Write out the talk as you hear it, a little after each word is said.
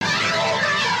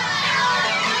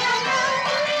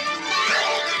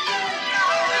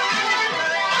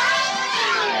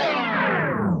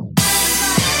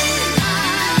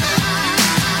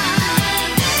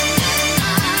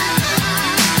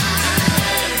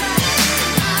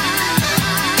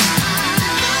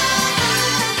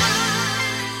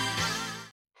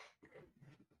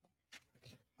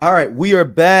All right, we are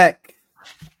back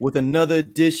with another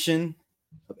edition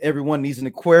of Everyone Needs an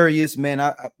Aquarius. Man,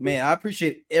 I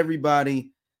appreciate everybody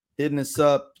hitting us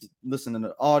up, listening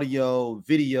to audio,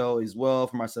 video as well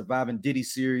from our Surviving Diddy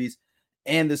series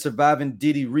and the Surviving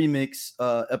Diddy remix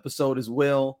episode as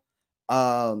well.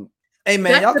 Hey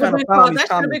man, y'all kind of found these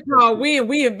comments.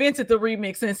 We invented the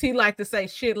remix, since he liked to say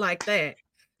shit like that.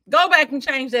 Go back and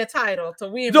change that title to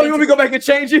we. Don't you want me to go back and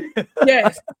change it?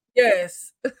 Yes.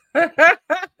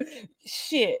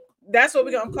 Shit. That's what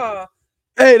we're gonna call.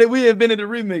 Hey, that we invented the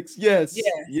remix. Yes.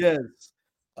 Yes.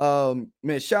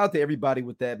 Man, shout out to everybody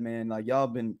with that, man. Like y'all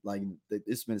been like,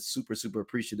 it's been super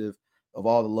appreciative of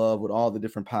all the love with all the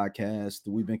different podcasts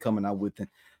that we've been coming out with, and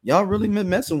y'all really been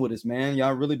messing with us, man.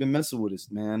 Y'all really been messing with us,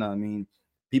 man. I mean,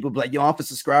 people be like, yo, I'm for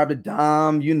subscribe to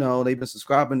Dom. You know, they've been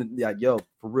subscribing to, like, yo,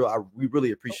 for real. We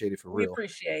really appreciate it, for real. We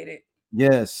appreciate it.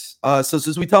 Yes. So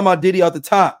since we talking about Diddy at the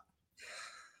top,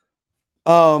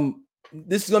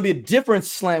 this is gonna be a different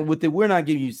slant with it. We're not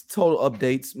giving you total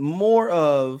updates, more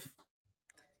of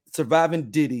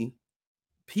Surviving Diddy,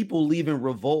 people leaving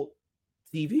Revolt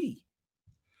TV.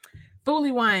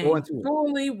 Fully Wang.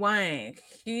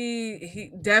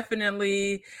 He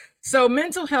definitely. So,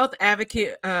 mental health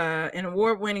advocate and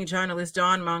award-winning journalist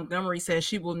Dawn Montgomery says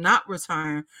she will not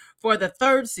return for the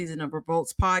third season of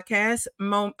Revolt's podcast,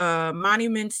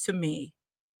 Monuments to Me.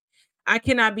 I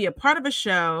cannot be a part of a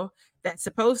show that's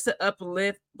supposed to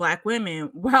uplift Black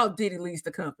women while Diddy leads the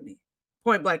company.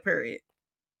 Point blank, period.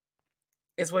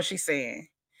 Is what she's saying.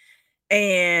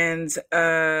 And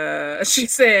she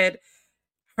said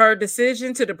her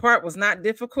decision to depart was not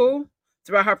difficult.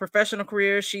 Throughout her professional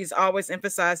career, she's always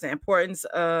emphasized the importance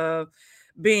of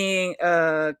being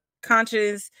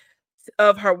conscious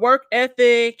of her work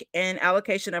ethic and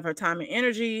allocation of her time and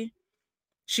energy.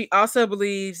 She also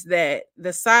believes that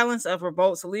the silence of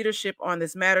Revolt's leadership on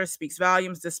this matter speaks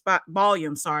volumes. That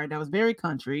was very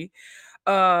country.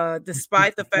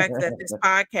 Despite the fact that this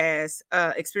podcast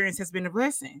experience has been a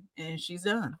blessing, and she's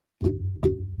done.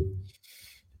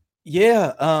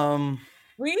 Yeah.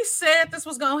 We said this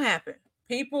was gonna happen.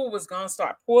 People was gonna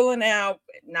start pulling out,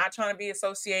 not trying to be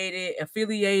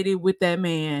affiliated with that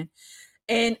man.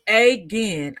 And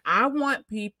again, I want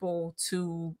people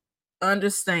to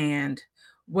understand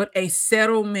what a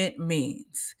settlement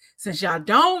means. Since y'all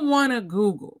don't want to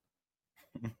Google,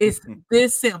 it's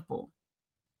this simple.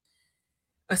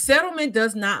 A settlement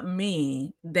does not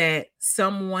mean that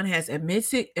someone has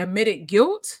admitted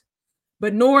guilt,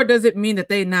 but nor does it mean that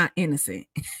they're not innocent.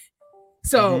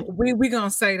 So we gonna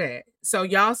say that. So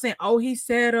y'all saying, oh, he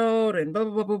settled and blah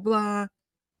blah blah blah blah.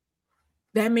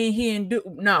 That mean he didn't do.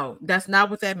 No, that's not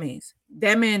what that means.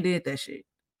 That man did that shit.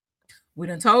 We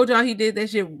done told y'all he did that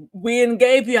shit. We done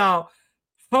gave y'all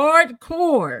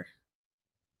hardcore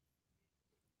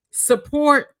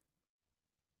support.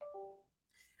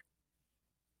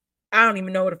 I don't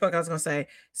even know what the fuck I was gonna say.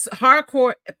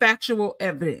 Hardcore factual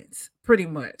evidence, pretty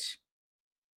much.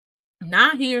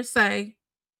 Not hearsay.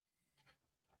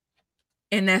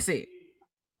 And that's it.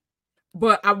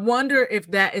 But I wonder if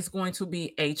that is going to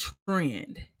be a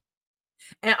trend.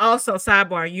 And also,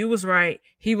 sidebar, you was right.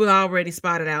 He was already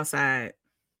spotted outside.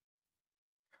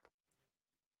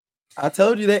 I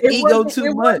told you that ego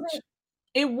too much.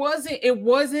 It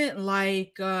wasn't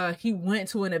like he went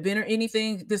to an event or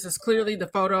anything. This is clearly the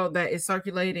photo that is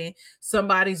circulating.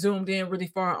 Somebody zoomed in really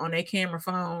far on their camera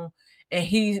phone, and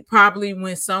he probably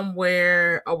went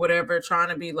somewhere or whatever, trying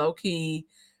to be low key.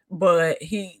 But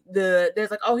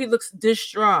there's like, oh, he looks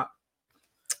distraught.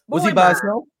 Was he by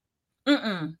himself?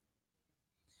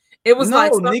 It was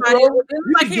like somebody. You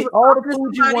can get all the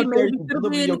food you want there. You can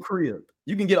deliver your crib.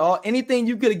 You can get anything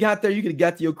you could have got there. You could have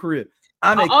got to your crib.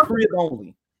 I'm a crib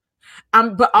only.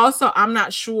 But also, I'm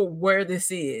not sure where this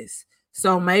is.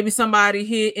 So maybe somebody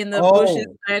hid in the bushes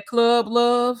at Club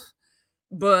Love.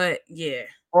 But yeah.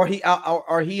 Or he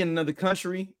in another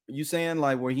country? You saying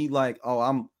like where he like, oh,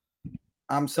 I'm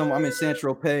in Saint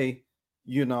Tropez,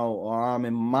 you know, or I'm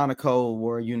in Monaco,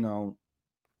 where, you know,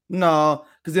 no,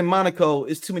 because in Monaco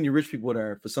it's too many rich people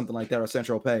there for something like that, or Saint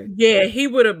Tropez. Yeah, he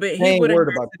would have been. He would have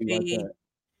about you like that.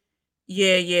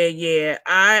 Yeah.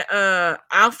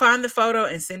 I'll find the photo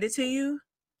and send it to you.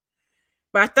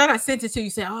 But I thought I sent it to you.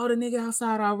 Said, "Oh, the nigga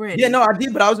outside already." Yeah, no, I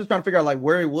did, but I was just trying to figure out like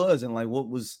where he was and like what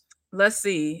was. Let's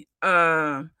see.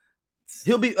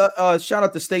 He'll be. Shout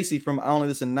out to Stacy from I Only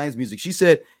Listen to Nice Music. She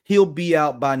said he'll be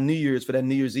out by New Year's for that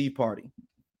New Year's Eve party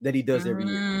that he does every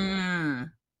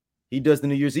year. He does the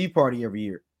New Year's Eve party every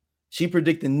year. She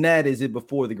predicting that is it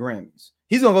before the Grammys.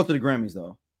 He's gonna go to the Grammys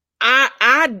though.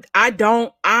 I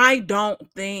don't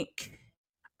think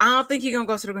he's gonna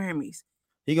go to the Grammys.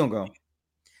 He gonna go.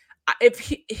 If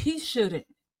he shouldn't.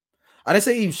 I didn't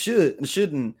say he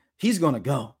shouldn't. He's gonna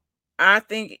go. I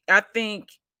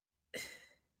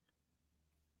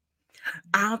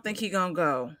don't think he's gonna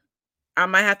go. I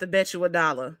might have to bet you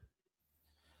 $1.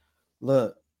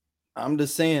 Look, I'm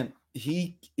just saying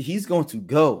he's going to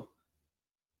go.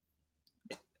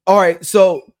 All right,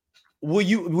 so will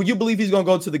you believe he's gonna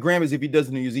go to the Grammys if he does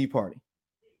the New Year's Eve party?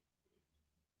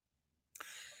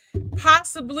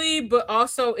 Possibly, but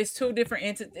also it's two different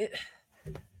entities.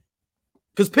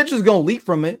 Because pictures gonna leak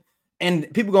from it,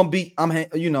 and people gonna be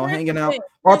hanging out,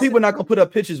 or people not gonna put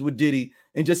up pictures with Diddy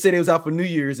and just say they was out for New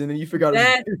Year's, and then you figure out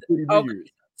it was Diddy New Year's.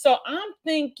 So I'm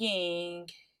thinking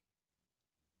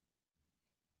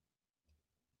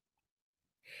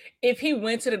if he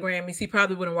went to the Grammys, he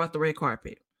probably wouldn't walk the red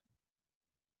carpet.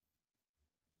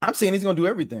 I'm saying he's gonna do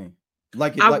everything.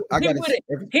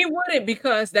 He wouldn't,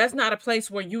 because that's not a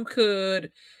place where you can't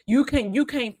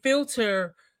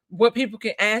filter what people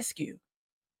can ask you.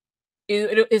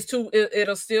 It's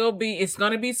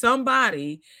gonna be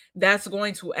somebody that's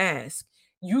going to ask.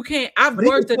 You can't. He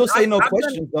can still say no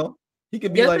questions though. He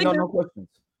could be like no questions,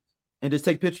 and just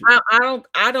take pictures.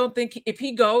 I don't think if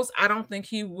he goes, I don't think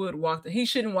he would walk. He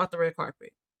shouldn't walk the red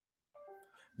carpet.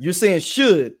 You're saying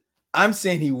should. I'm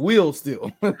saying he will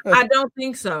still. I don't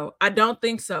think so.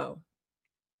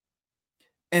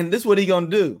 And this is what he gonna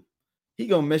do. He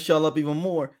gonna mess y'all up even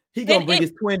more. He gonna bring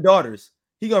his twin daughters.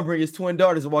 He gonna bring his twin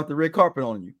daughters and walk the red carpet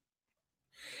on you.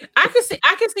 I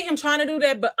can see him trying to do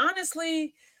that, but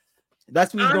honestly,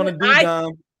 that's what he's gonna do,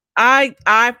 Dom.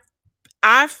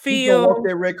 I feel he's gonna walk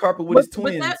that red carpet with his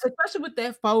twins, especially with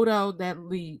that photo that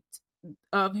leaked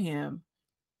of him.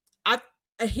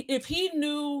 If he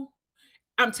knew.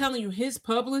 I'm telling you, his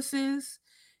publicists,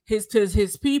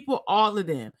 his people, all of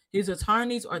them, his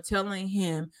attorneys are telling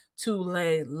him to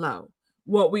lay low.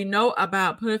 What we know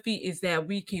about Puffy is that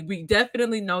we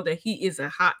definitely know that he is a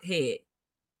hothead.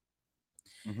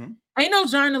 Mm-hmm. Ain't no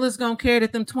journalist gonna care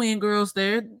that them twin girls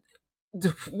there.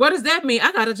 What does that mean?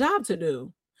 I got a job to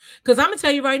do. Because I'm gonna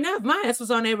tell you right now, if my ass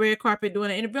was on that red carpet doing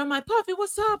an interview, I'm like, Puffy,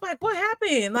 what's up? Like, what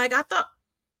happened? Like, I thought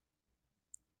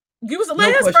you was the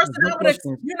last person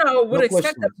I would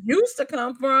expect abuse to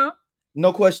come from.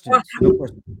 No questions. No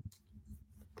questions.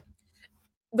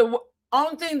 The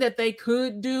only thing that they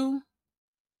could do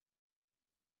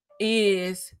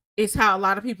is how a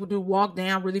lot of people do, walk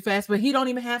down really fast, but he don't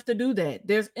even have to do that.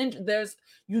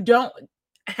 You don't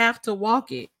have to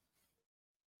walk it.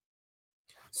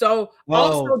 So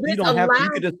also you don't have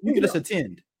to, you can just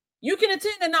attend. You can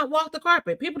attend and not walk the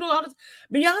carpet. People do all this.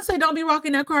 Beyonce don't be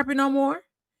walking that carpet no more.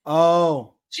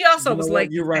 Oh, she also was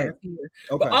late. You're right. Okay.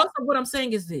 But also, what I'm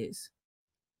saying is this: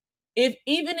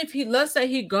 even if let's say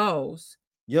he goes,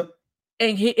 yep,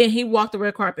 and he walked the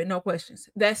red carpet, no questions.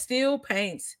 That still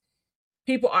paints.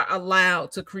 People are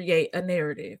allowed to create a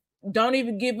narrative. Don't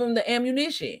even give them the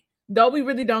ammunition. Though we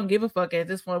really don't give a fuck at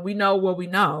this point. We know what we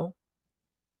know.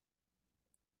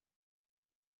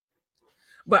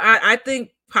 But I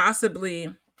think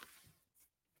possibly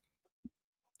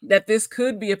that this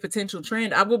could be a potential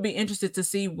trend. I will be interested to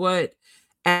see what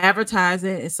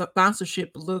advertising and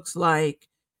sponsorship looks like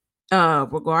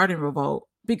regarding Revolt,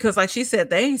 because like she said,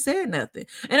 they ain't said nothing,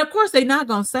 and of course they're not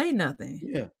gonna say nothing.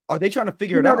 Yeah, are they trying to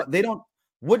figure it out? They don't.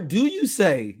 What do you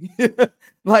say?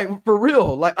 Like, for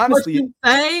real? Like, honestly, what you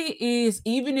say is,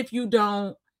 even if you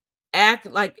don't act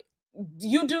like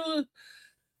you do.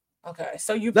 Okay,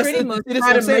 so you pretty much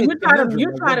try to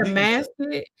mask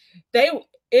it.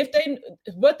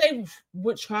 What they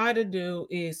would try to do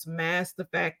is mask the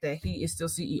fact that he is still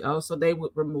CEO, so they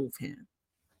would remove him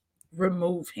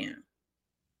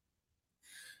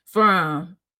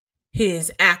from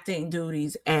his acting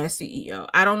duties as CEO.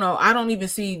 I don't know. I don't even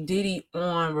see Diddy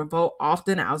on Revolt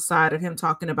often outside of him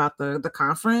talking about the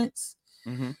conference.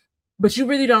 Mm-hmm. But you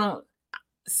really don't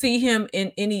see him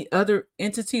in any other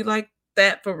entity like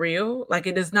that for real. Like,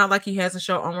 it is not like he has a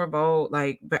show on Revolt.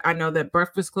 Like, but I know that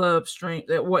Breakfast Club stream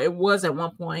that it was at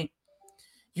one point.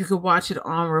 You could watch it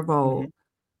on Revolt. Mm-hmm.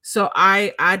 So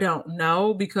I don't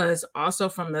know, because also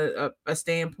from a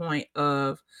standpoint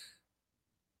of,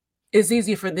 it's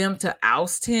easier for them to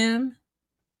oust him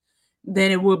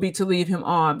than it would be to leave him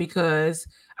on, because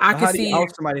I can see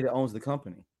oust somebody that owns the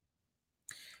company.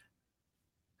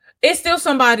 It's still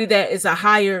somebody that is a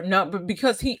higher number,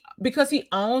 because he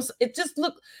owns it. Just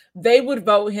look, they would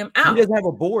vote him out. He doesn't have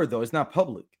a board though. It's not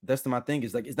public. That's my thing.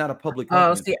 Is like, it's not a public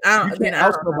company. Oh, see, you can't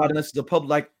oust nobody unless it's a public.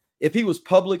 Like, if he was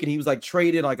public and he was like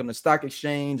traded like on the stock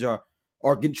exchange or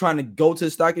trying to go to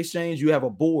the stock exchange, you have a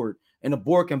board and the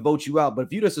board can vote you out. But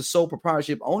if you just a sole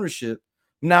proprietorship ownership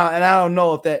now, and I don't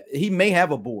know if that he may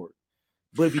have a board,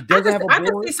 But if he doesn't have a board, I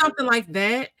could see something like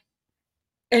that,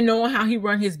 and knowing how he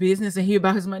run his business and he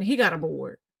about his money, he got a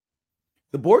board.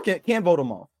 The board can't vote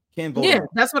him off. Can't vote him off.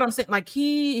 That's what I'm saying. Like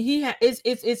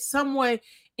it's some way.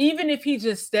 Even if he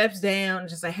just steps down and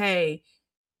just say, "Hey,"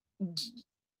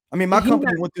 I mean, my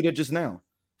company went through that just now.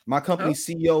 My company's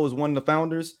CEO is one of the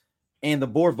founders, and the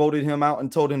board voted him out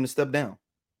and told him to step down.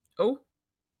 Oh,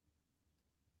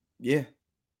 yeah,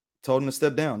 told him to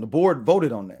step down. The board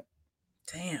voted on that.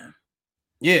 Damn.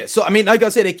 Yeah, so I mean, like I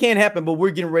said, it can't happen, but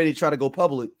we're getting ready to try to go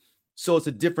public, so it's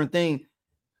a different thing.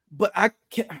 But I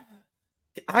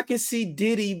can see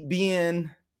Diddy being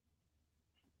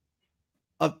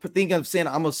a thing of saying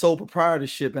I'm a sole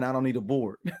proprietorship and I don't need a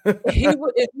board. He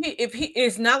would if he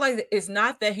it's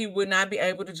not that he would not be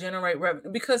able to generate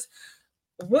revenue, because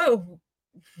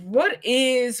what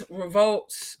is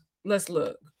Revolt's? Let's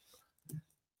look.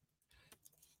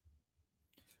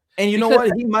 And you know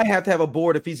what? He might have to have a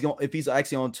board if he's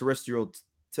actually on terrestrial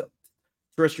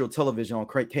television on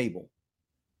cable.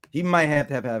 He might have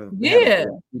to have a board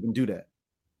to even do that.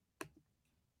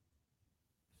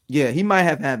 Yeah, he might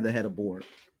have the head of board.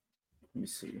 Let me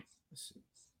see.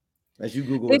 As you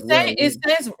Google it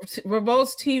says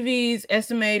Revolt's TV's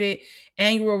estimated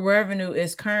annual revenue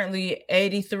is currently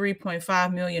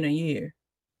 $83.5 million a year.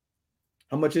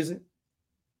 How much is it?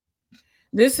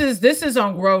 This is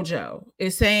on Grojo.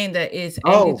 It's saying that it's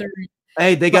 83.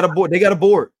 Hey, they got a board. They got a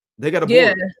board.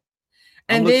 Yeah.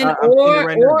 And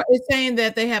or it's saying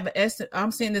that they have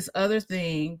I'm seeing this other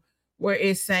thing where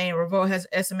it's saying Revolt has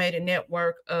estimated net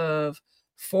worth of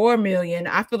 $4 million.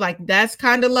 I feel like that's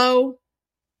kind of low.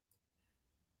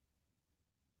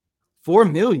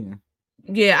 $4 million.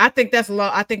 Yeah, I think that's low.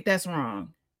 I think that's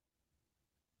wrong.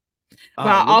 But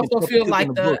I also feel like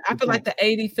the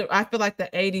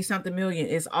 80 something million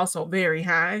is also very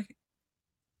high.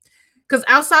 Because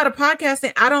outside of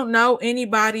podcasting, I don't know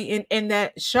anybody in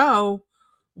that show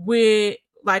with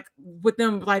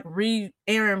them like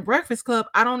re-airing Breakfast Club.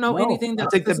 I don't know anything. I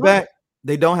take that back.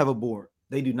 They don't have a board.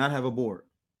 They do not have a board.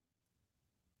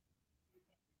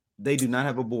 They do not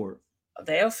have a board.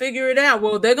 They'll figure it out.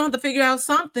 Well, they're going to figure out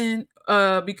something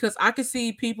because I could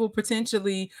see people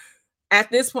potentially at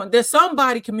this point. There's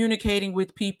somebody communicating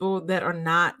with people that are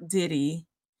not Diddy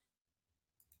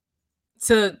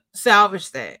to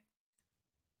salvage that.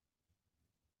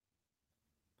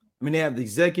 I mean, they have the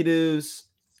executives,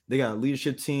 they got a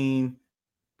leadership team,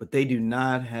 but they do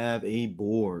not have a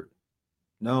board.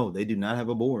 No, they do not have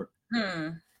a board.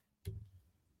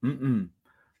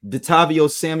 Detavio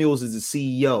Samuels is the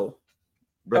CEO.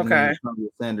 Okay.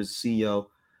 Sanders, CEO.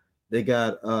 They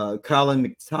got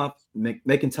Colin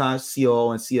McIntosh,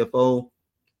 COO and CFO.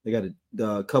 They got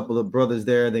a couple of brothers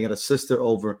there. They got a sister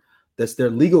over. That's their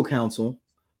legal counsel,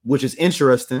 which is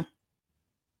interesting.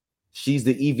 She's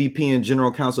the EVP and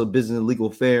General Counsel of Business and Legal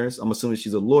Affairs. I'm assuming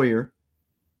she's a lawyer.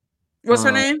 What's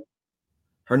her name?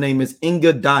 Her name is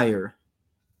Inga Dyer.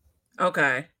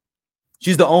 Okay.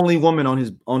 She's the only woman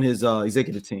on his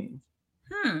executive team.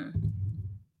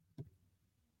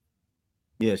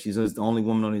 Yeah, she's the only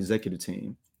woman on the executive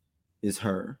team. Is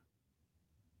her.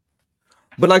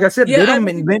 But like I said,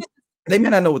 they may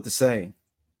not know what to say.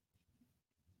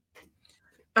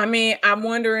 I mean, I'm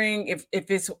wondering if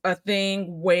it's a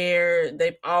thing where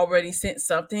they've already sent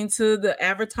something to the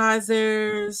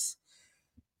advertisers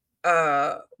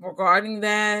regarding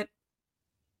that,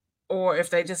 or if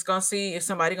they just gonna see if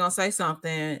somebody gonna say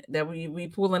something that we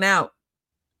pulling out.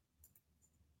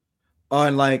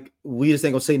 And like we just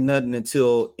ain't gonna say nothing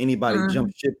until anybody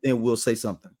jumps ship, then we'll say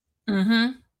something.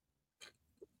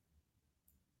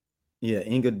 Yeah,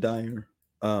 Inga Dyer.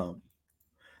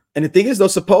 And the thing is, though,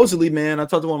 supposedly, man, I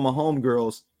talked to one of my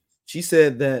homegirls. She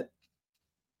said that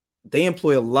they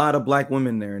employ a lot of black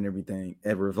women there and everything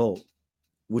at Revolt,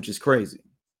 which is crazy.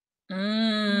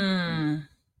 A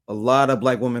lot of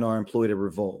black women are employed at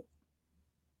Revolt.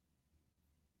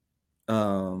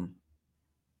 So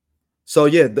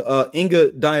yeah,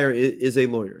 Inga Dyer is a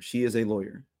lawyer. She is a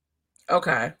lawyer.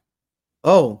 Okay.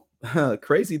 Oh,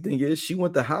 crazy thing is, she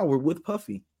went to Howard with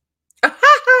Puffy.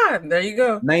 There you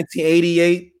go.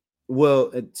 1988.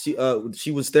 Well,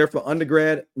 she was there for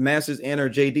undergrad, master's, and her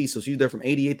JD. So she was there from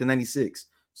 88 to 96.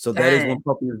 So that is when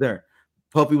Puffy was there.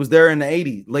 Puffy was there in the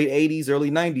 80s, late 80s,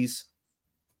 early 90s.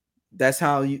 That's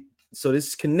how you. So this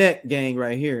is Connect gang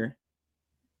right here.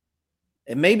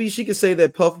 And maybe she could say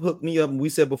that Puff hooked me up. And we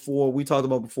talked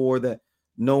about before that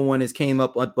no one has came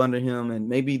up under him. And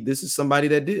maybe this is somebody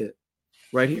that did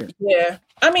right here. Yeah.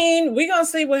 I mean, we're going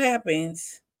to see what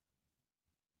happens.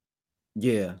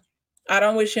 Yeah. I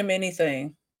don't wish him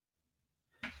anything.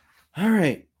 All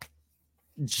right.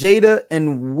 Jada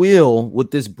and Will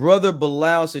with this brother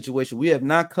Bilal situation. We have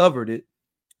not covered it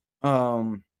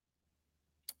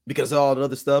because of all the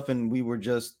other stuff, and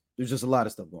there's just a lot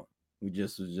of stuff going. Was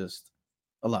just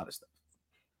a lot of stuff.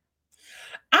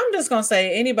 I'm just gonna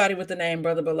say, anybody with the name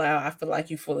Brother Bilal, I feel like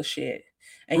you full of shit,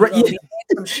 and you're gonna be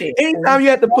some shit. Anytime you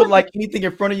have to put like anything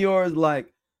in front of yours,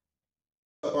 like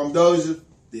I'm Doja.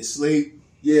 They sleep.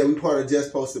 Yeah, we part of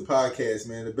Just Posted Podcast,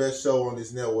 man. The best show on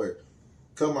this network.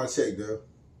 Come on, check, girl.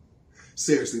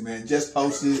 Seriously, man. Just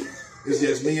Posted. It's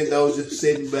just me and Doja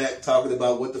sitting back talking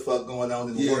about what the fuck going on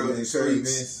in the world and the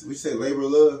streets. We said labor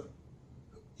of love.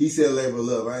 He said labor of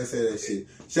love. I ain't say that shit.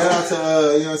 Shout out to you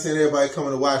know what I'm saying, everybody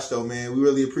coming to watch though, man. We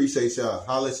really appreciate y'all.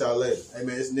 Holla at y'all later. Hey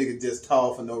man, this nigga just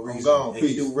tall for no reason. I'm gone. And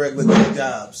he do regular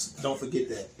jobs. Don't forget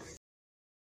that.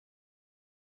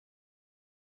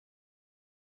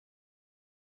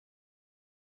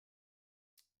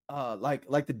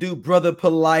 Like the dude Brother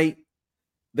Polite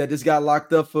that just got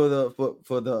locked up for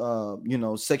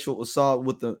the sexual assault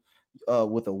with the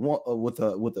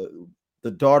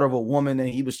daughter of a woman that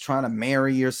he was trying to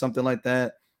marry or something like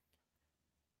that.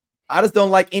 I just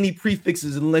don't like any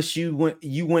prefixes unless you went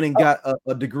and got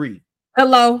a degree.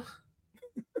 Hello.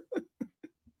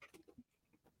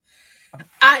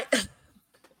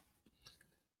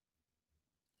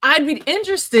 I'd be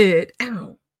interested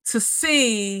to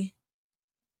see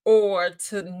or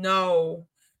to know,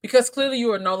 because clearly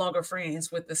you are no longer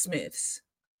friends with the Smiths.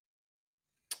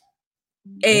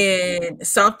 And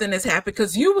something has happened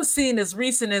because you were seen as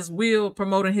recent as Will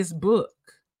promoting his book.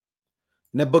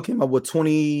 And that book came out with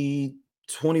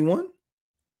 2021?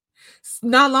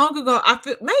 Not long ago. I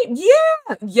feel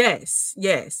yes.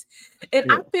 And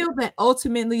yeah. I feel that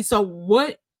ultimately,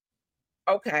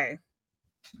 okay.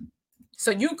 So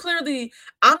you clearly,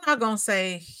 I'm not going to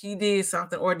say he did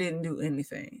something or didn't do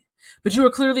anything, but you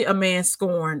were clearly a man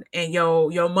scorned and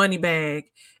your money bag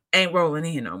ain't rolling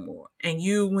in no more. And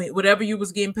you went, whatever you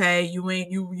was getting paid, you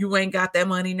ain't got that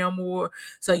money no more.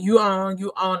 So you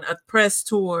on a press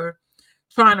tour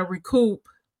trying to recoup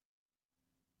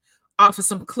off of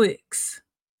some clicks.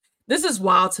 This is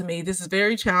wild to me. This is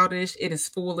very childish. It is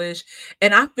foolish.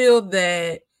 And I feel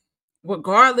that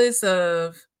regardless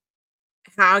of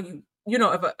how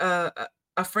if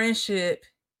a friendship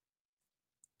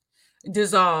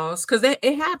dissolves, because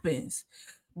it happens,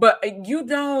 but you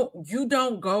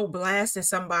don't go blasting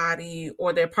somebody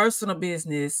or their personal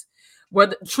business,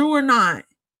 whether true or not,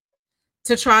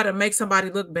 to try to make somebody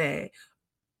look bad.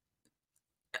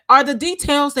 Are the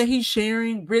details that he's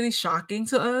sharing really shocking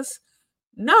to us?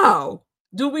 No.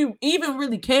 Do we even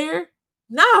really care?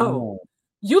 No.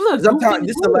 You look.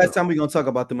 This is the last time we're gonna talk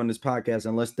about them on this podcast,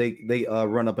 unless they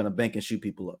run up in a bank and shoot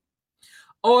people up,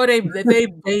 or they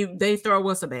throw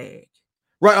us a bag.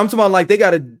 Right. I'm talking about like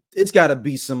it's gotta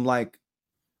be some like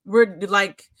we're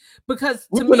like, because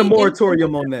we put a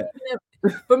moratorium on that.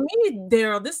 For me,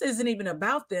 Daryl, this isn't even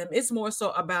about them. It's more so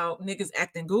about niggas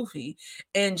acting goofy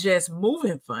and just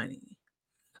moving funny.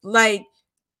 Like,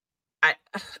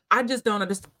 I just don't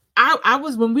understand. I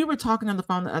was, when we were talking on the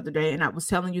phone the other day and I was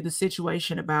telling you the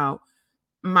situation about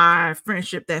my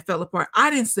friendship that fell apart, I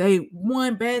didn't say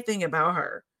one bad thing about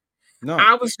her. No,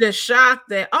 I was just shocked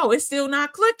that, it's still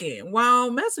not clicking. Well,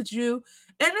 I'll message you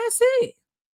and that's it.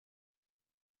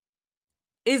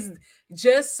 It's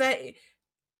just say,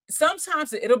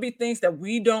 sometimes it'll be things that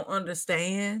we don't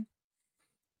understand.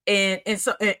 And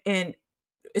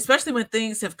especially when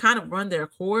things have kind of run their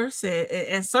course,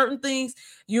 and certain things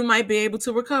you might be able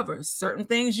to recover, certain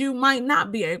things you might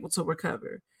not be able to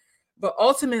recover. But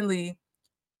ultimately,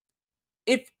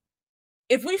 if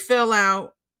we fell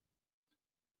out,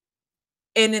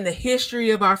 and in the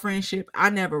history of our friendship, I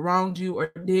never wronged you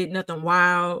or did nothing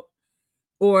wild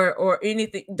or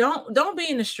anything, don't be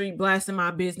in the street blasting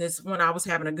my business when I was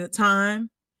having a good time,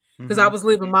 because I was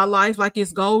living my life like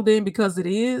it's golden, because it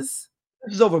is.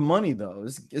 This is over money, though.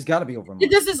 It's got to be over money.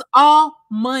 This is all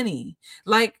money.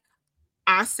 Like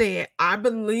I said, I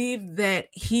believe that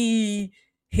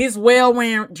his well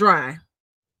ran dry.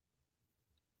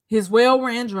 His well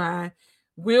ran dry.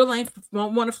 Will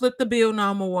won't want to flip the bill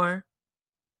no more.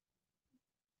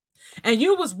 And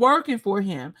you was working for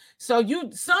him. So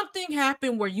something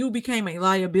happened where you became a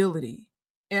liability.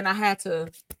 And I had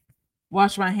to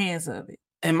wash my hands of it.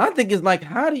 And my thing is, like,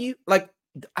 how do you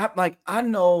I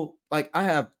know, like, I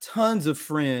have tons of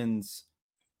friends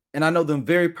and I know them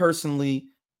very personally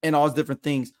and all these different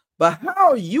things, but how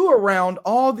are you around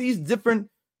all these different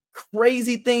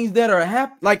crazy things that are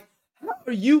happening? Like, how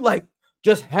are you like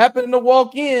just happening to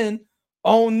walk in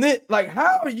on it? Like,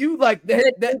 how are you like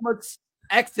that much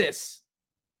access?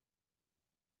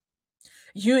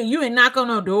 You ain't knock on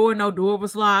no door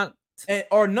was locked.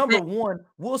 Or number one,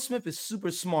 Will Smith is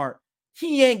super smart.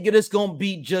 He ain't just gonna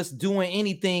be just doing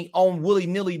anything on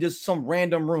willy-nilly, just some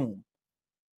random room.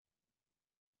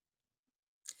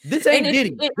 This ain't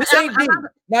Diddy. This ain't Diddy.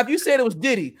 Now, if you said it was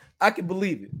Diddy, I could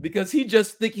believe it because he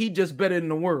just think he just better than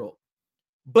the world.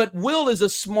 But Will is a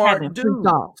smart dude.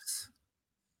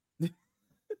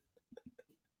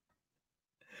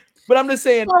 But I'm just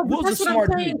saying, Will's a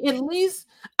smart dude. At least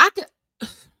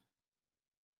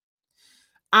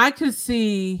I could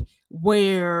see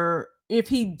where if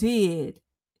he did,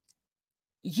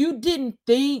 you didn't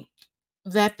think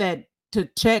that to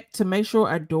check to make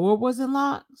sure a door wasn't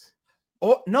locked.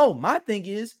 Oh no, my thing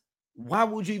is, why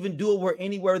would you even do it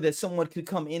anywhere that someone could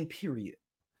come in? Period.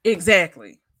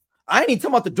 Exactly. I ain't even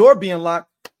talking about the door being locked.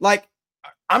 Like,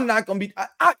 I'm not gonna be.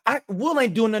 Will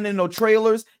ain't doing nothing in no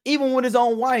trailers, even with his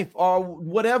own wife or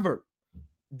whatever.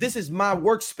 This is my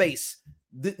workspace.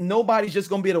 Nobody's just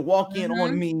gonna be able to walk in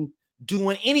on me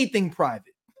doing anything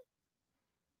private.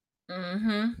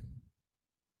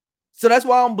 So that's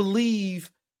why I don't believe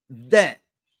that.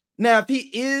 Now, if he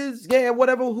is,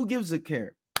 whatever, who gives a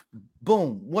care?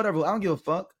 Boom, whatever. I don't give a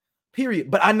fuck.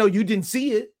 Period. But I know you didn't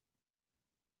see it.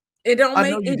 It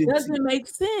doesn't make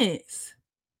sense.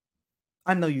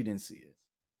 I know you didn't see it.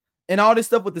 And all this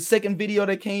stuff with the second video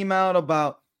that came out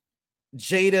about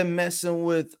Jada messing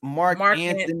with Mark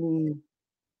Anthony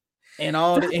and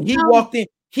all that. And he walked in.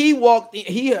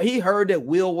 He heard that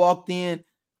Will walked in.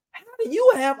 How do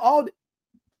you have all the,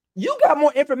 you got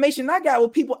more information than I got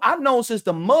with people I've known since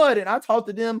the mud, and I talked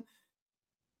to them.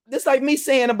 It's like me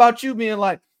saying about you being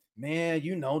like, man,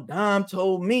 you know, Dom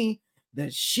told me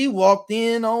that she walked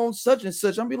in on such and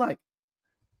such. I'm be like,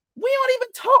 we don't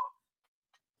even talk.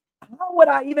 How would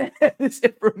I even have this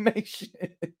information?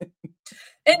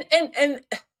 And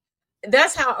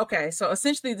that's how, okay, so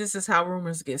essentially this is how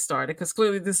rumors get started, because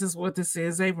clearly this is what this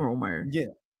is, a rumor. Yeah.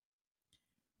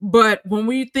 But when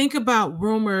we think about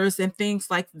rumors and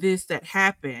things like this that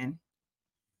happen,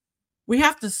 we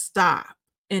have to stop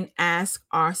and ask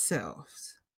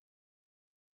ourselves,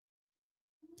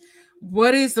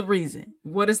 what is the reason?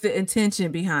 What is the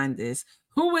intention behind this?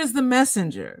 Who is the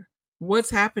messenger?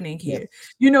 What's happening here? Yes.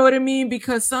 You know what I mean?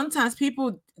 Because sometimes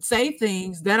people say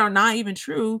things that are not even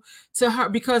true to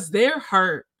hurt because they're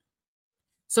hurt.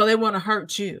 So they want to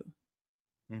hurt you.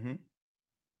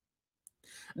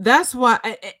 That's why,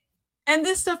 and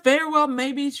this stuff very well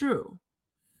may be true,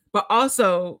 but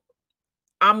also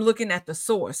I'm looking at the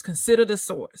source. Consider the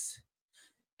source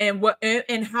and what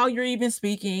and how you're even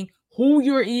speaking, who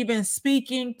you're even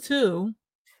speaking to.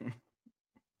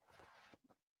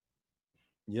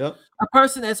 Yep. A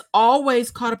person that's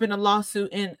always caught up in a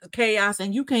lawsuit and chaos,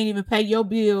 and you can't even pay your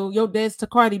bill, your debts to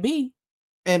Cardi B.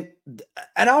 And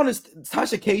honest,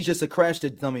 Tasha K's just a crash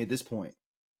dummy at this point.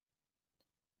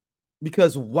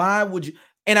 Because why would you?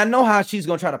 And I know how she's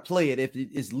gonna try to play it if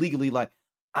it's legally. Like,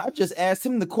 I just asked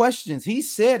him the questions. He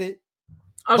said it.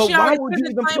 Oh, but why would you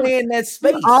even play in that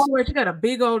space? She got a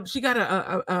big old. She got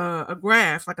a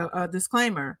graph, like a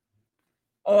disclaimer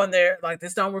on there, like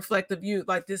this don't reflect the view,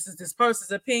 like this is this person's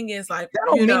opinions, like that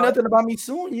don't mean nothing about me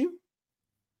suing you,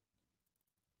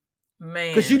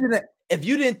 man. Because you didn't. If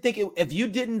you didn't think it, if you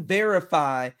didn't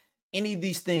verify any of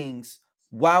these things,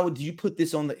 why would you put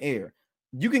this on the air?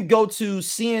 You can go to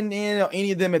CNN or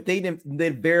any of them if they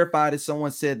verified that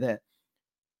someone said that,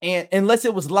 and unless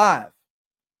it was live,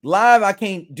 I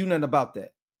can't do nothing about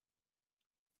that.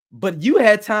 But you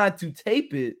had time to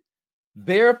tape it,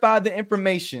 verify the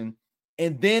information,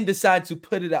 and then decide to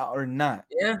put it out or not.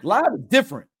 Yeah, live is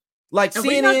different. Like and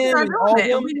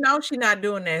CNN, we know she's not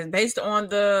doing that based on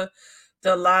the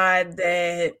lie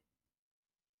that,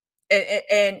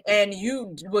 and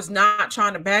you was not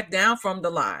trying to back down from the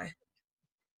lie.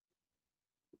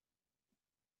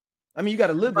 I mean, you got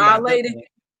to live the lie.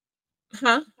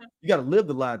 Huh? You got to live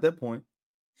the lie at that point.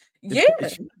 Yeah,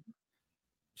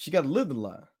 she got to live the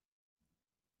lie.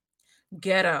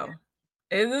 Ghetto.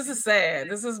 And this is sad.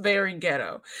 This is very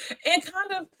ghetto and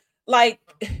kind of like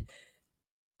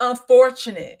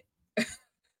unfortunate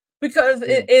because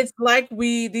it's like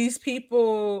these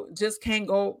people just can't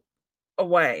go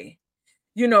away.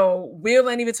 You know, Will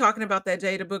ain't even talking about that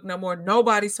Jada book no more.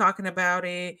 Nobody's talking about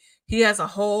it. He has a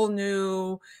whole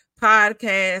new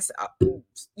podcast,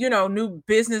 you know, new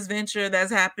business venture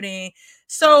that's happening.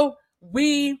 So but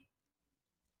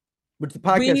the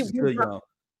podcast is good, y'all.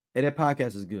 And that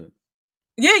podcast is good.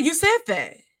 Yeah, you said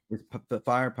that. It's the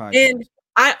Fire Podcast. And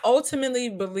I ultimately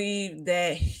believe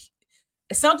that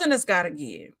something has got to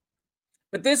give.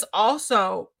 But this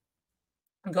also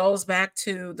goes back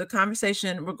to the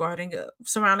conversation regarding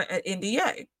surrounding an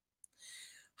NDA.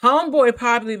 Homeboy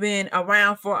probably been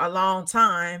around for a long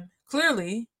time,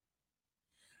 clearly,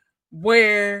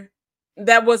 where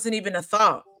that wasn't even a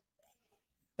thought.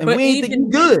 And but we ain't think you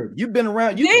good. You've been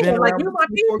around. You've been like around you my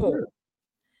people. Good.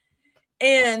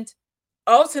 And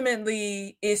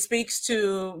ultimately, it speaks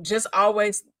to just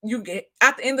always you get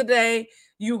at the end of the day,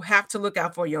 you have to look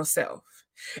out for yourself.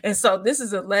 And so this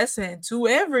is a lesson to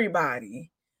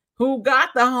everybody who got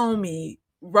the homie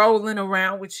rolling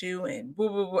around with you and boo,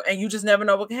 boo, boo, and you just never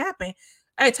know what can happen.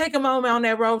 Hey, take a moment on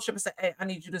that road trip and say, hey, I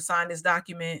need you to sign this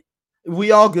document.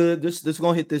 We all good. Just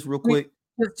gonna hit this real quick.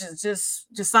 Just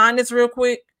sign this real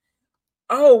quick.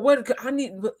 Oh, what I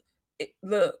need.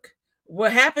 Look,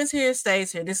 what happens here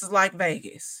stays here. This is like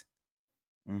Vegas.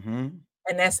 Mm-hmm.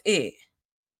 And that's it.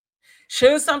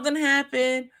 Should something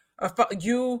happen, or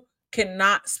you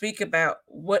cannot speak about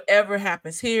whatever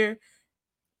happens here.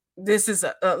 This is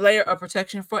a layer of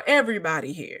protection for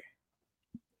everybody here.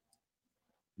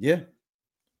 Yeah.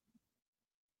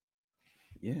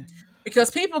 Yeah.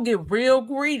 Because people get real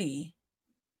greedy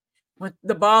when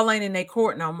the ball ain't in their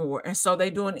court no more. And so they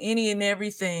doing any and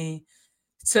everything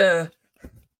to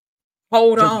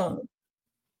hold on.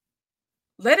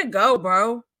 Let it go,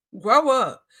 bro. Grow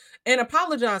up and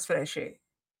apologize for that shit.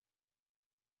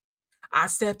 I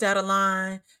stepped out of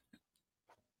line.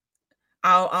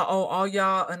 I owe all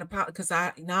y'all an apology because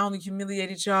I not only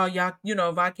humiliated y'all, you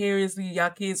know, vicariously,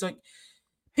 y'all kids. Like,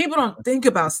 people don't think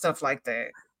about stuff like that.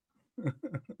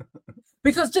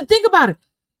 Because just think about it.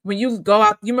 When you go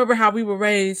out, you remember how we were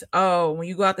raised? Oh, when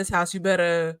you go out this house, you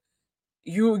better,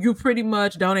 you pretty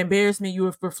much don't embarrass me. You're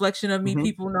a reflection of me. Mm-hmm.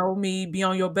 People know me. Be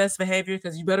on your best behavior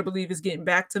because you better believe it's getting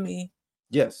back to me.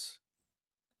 Yes.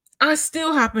 I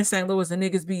still hop in St. Louis and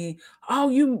niggas be, oh,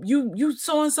 you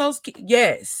so and so's kid.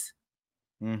 Yes.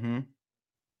 Mm-hmm.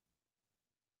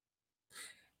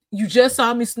 You just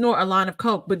saw me snort a line of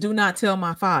coke, but do not tell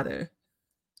my father.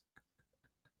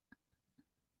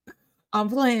 I'm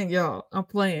playing, y'all. I'm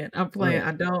playing. Look,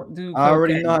 I don't do cocaine. I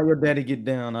already know how your daddy get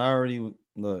down. I already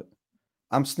look.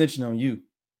 I'm snitching on you.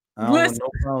 I don't want no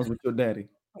problems with your daddy.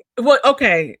 What?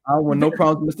 Okay. I don't want no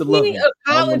problems with Mr. Loving. He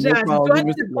apologized. Do I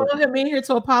need to call him in here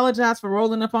to apologize for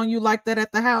rolling up on you like that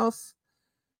at the house?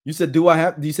 You said, do I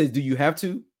have? You said, do you have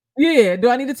to? Yeah. Do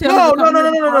I need to tell him?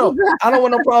 No. I don't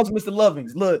want no problems with Mr.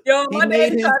 Lovings. Look, yo, he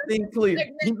made his thing clear.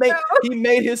 He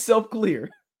made himself clear.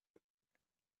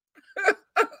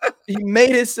 He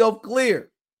made himself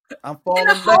clear. I'm falling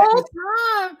back. The whole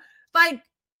time, like,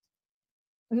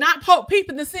 not poke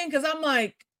peeping the scene because I'm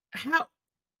like, how?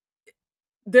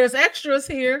 There's extras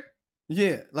here.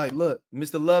 Yeah, like, look,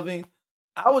 Mr. Loving,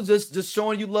 I was just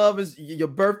showing you love. Is your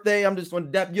birthday. I'm just going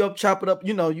to dap you up, chop it up.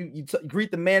 You know, you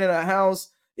greet the man in the house.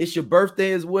 It's your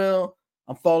birthday as well.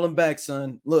 I'm falling back,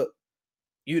 son. Look,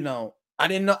 you know, I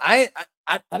didn't know. I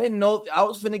didn't know I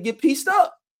was finna get pieced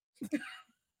up.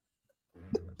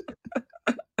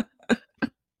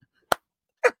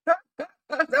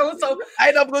 That was so. I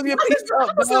ended up gonna get pieced up.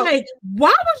 I was like,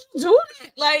 why would you do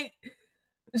that? Like,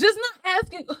 just not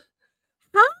asking.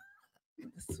 Huh?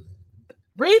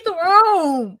 Read the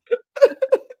room.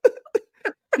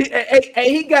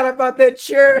 He got up out that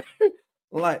chair.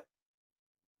 Like,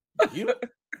 you.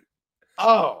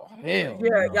 Oh, hell. Yeah,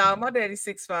 no. Y'all, my daddy's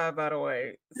 6'5", by the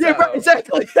way. So, yeah, right,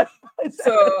 exactly.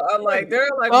 So I'm like, they're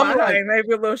like my height,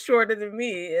 maybe a little shorter than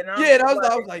me. And I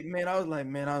was like,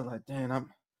 damn,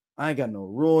 I ain't got no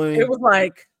ruin. It was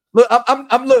like, look,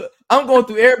 I'm going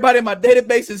through everybody in my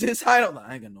databases. His height. I'm like,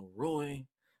 I ain't got no Roy.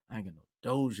 I ain't got no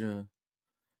Doja.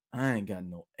 I ain't got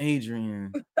no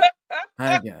Adrian.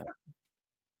 I ain't got.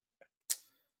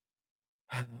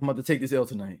 I'm about to take this L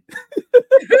tonight.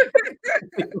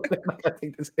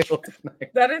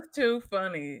 That is too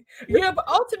funny. Yeah, but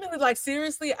ultimately, like,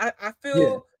 seriously, I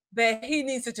feel that he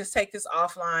needs to just take this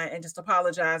offline and just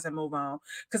apologize and move on.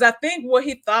 Because I think what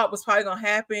he thought was probably gonna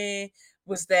happen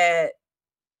was that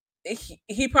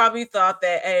he probably thought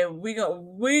that, hey, I'm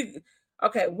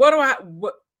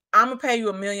gonna pay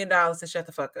you $1 million to shut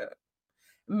the fuck up.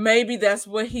 Maybe that's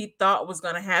what he thought was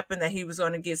gonna happen, that he was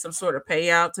gonna get some sort of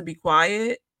payout to be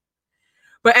quiet.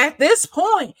 But at this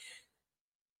point,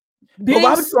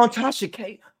 why would you on Tasha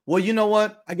K? Well, you know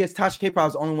what? I guess Tasha K probably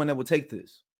is the only one that would take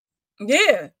this.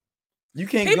 Yeah. You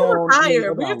can't People go on.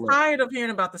 Tired. We're tired of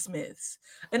hearing about the Smiths.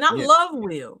 And I love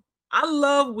Will.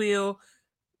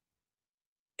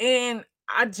 And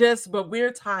but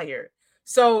we're tired.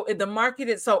 So the market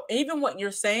is, so even what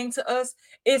you're saying to us,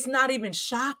 it's not even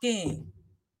shocking.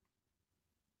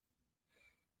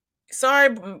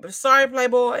 Sorry,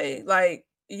 Playboy. Like,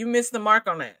 you missed the mark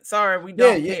on that. Sorry, we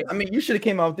don't care. I mean, you should have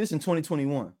came out with this in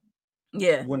 2021.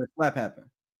 Yeah. When the slap happened.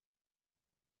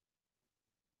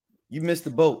 You missed the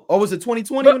boat. Oh, was it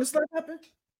 2020 when the slap happened?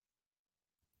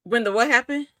 When the what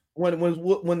happened?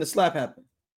 When the slap happened?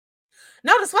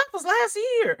 No, the slap was last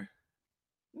year.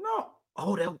 No.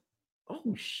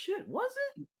 Oh shit, was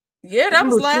it? Yeah, that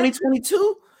was last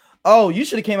 2022. Oh, you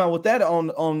should have came out with that on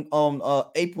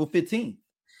April 15th.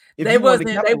 They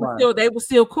were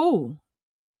still cool.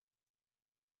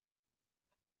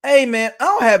 Hey man, I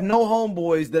don't have no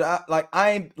homeboys that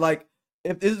I ain't like.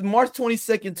 If this is March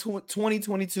 22nd,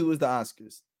 2022 is the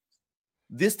Oscars.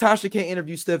 This Tasha K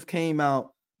interview stuff came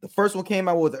out. The first one came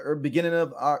out with the beginning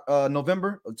of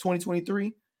November of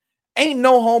 2023. Ain't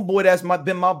no homeboy that's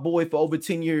been my boy for over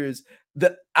 10 years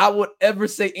that I would ever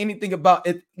say anything about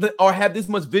it or have this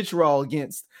much vitriol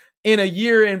against in a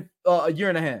year and a year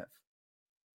and a half.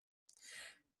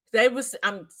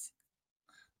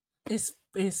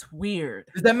 It's weird.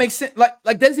 Does that make sense?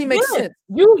 Like doesn't make sense?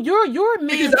 You're man.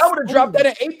 Because I would have dropped that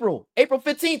in April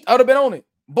 15th. I would have been on it.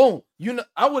 Boom. You know,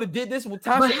 I would have did this with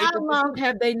Tasha. But how long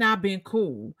have they not been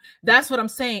cool? That's what I'm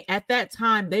saying. At that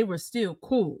time, they were still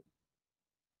cool.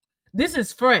 This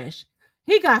is fresh.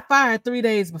 He got fired 3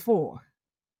 days before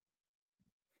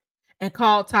and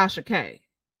called Tasha K.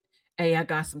 Hey, I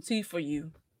got some tea for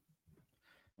you.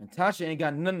 And Tasha ain't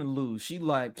got nothing to lose. She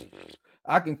like,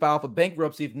 I can file for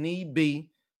bankruptcy if need be,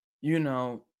 you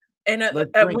know. And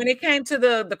when it came to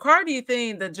the Cardi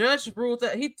thing, the judge ruled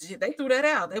that they threw that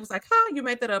out. They was like, "How you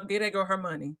made that up? Get that girl her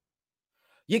money."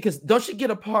 Yeah, because don't she get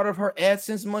a part of her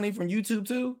AdSense money from YouTube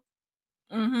too?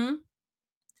 Mm-hmm.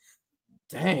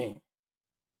 Dang.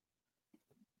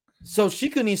 So she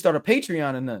couldn't even start a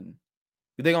Patreon or nothing.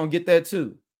 They're gonna get that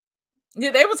too. Yeah,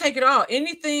 they will take it all.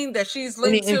 Anything that she's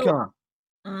linked to. Income.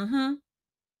 Mm-hmm.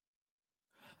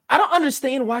 I don't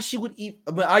understand why she would eat,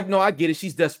 but I know I get it.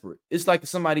 She's desperate. It's like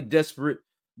somebody desperate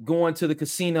going to the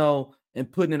casino and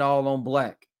putting it all on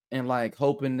black and like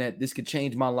hoping that this could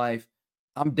change my life.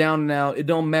 I'm down now. It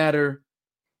don't matter.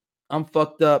 I'm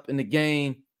fucked up in the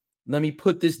game. Let me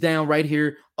put this down right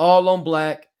here, all on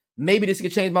black. Maybe this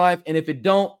could change my life. And if it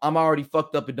don't, I'm already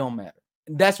fucked up. It don't matter.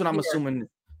 And that's what I'm assuming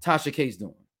Tasha K's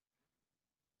doing.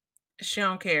 She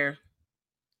don't care.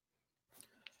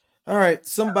 All right,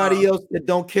 somebody else that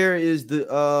don't care is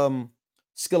the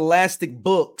Scholastic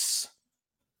Books,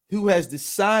 who has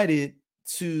decided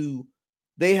to.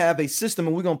 They have a system,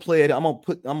 and we're gonna play it. I'm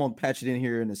gonna patch it in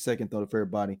here in a second, though, for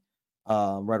everybody,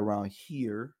 right around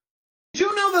here. Did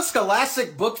you know the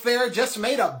Scholastic Book Fair just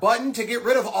made a button to get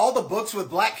rid of all the books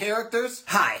with black characters?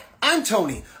 Hi, I'm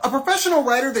Tony, a professional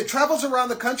writer that travels around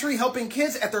the country helping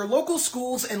kids at their local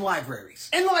schools and libraries.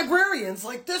 And librarians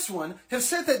like this one have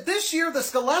said that this year the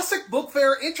Scholastic Book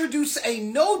Fair introduced a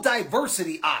no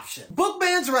diversity option. Book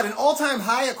bans are at an all-time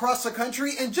high across the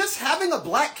country, and just having a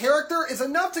black character is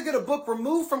enough to get a book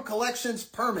removed from collections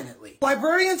permanently.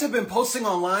 Librarians have been posting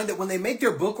online that when they make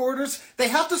their book orders, they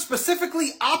have to specifically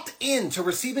opt in to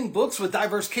receiving books with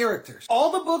diverse characters.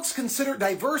 All the books considered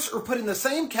diverse are put in the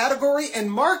same category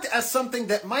and marked as something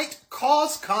that might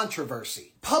cause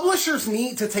controversy. Publishers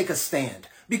need to take a stand,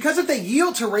 because if they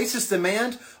yield to racist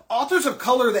demand, authors of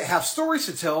color that have stories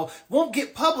to tell won't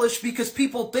get published because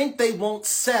people think they won't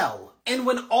sell. And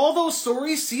when all those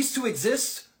stories cease to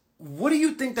exist, what do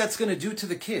you think that's going to do to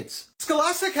the kids?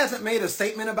 Scholastic hasn't made a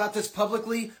statement about this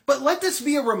publicly, but let this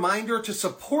be a reminder to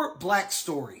support black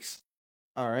stories.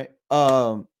 All right.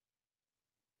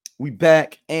 We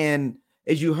back, and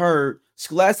as you heard,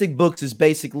 Scholastic Books is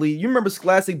basically, you remember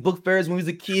Scholastic Book Fairs when we was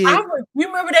a kid? You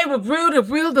remember they would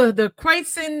reel the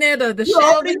crates in there, the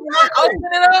shelves, open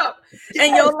it up,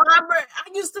 and your library. I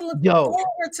used to look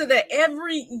forward to that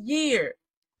every year.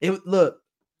 Look,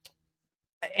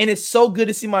 and it's so good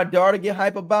to see my daughter get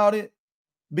hype about it.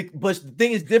 But the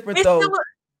thing is different though.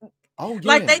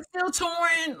 Like they still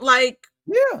touring, like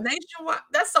nationwide.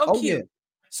 That's so cute. Yeah.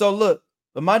 So look,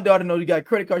 but my daughter knows you got a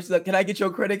credit card. She's like, "Can I get your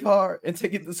credit card and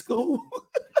take it to school?"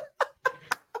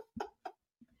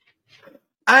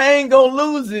 I ain't gonna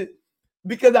lose it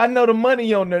because I know the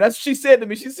money on there. That's what she said to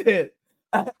me. She said,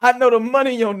 I know the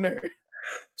money on there.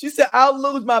 She said, "I'll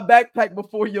lose my backpack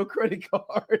before your credit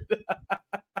card."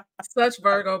 Such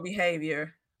Virgo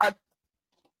behavior.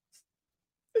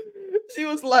 She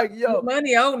was like, "Yo, the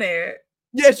money on there."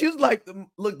 Yeah, she was like,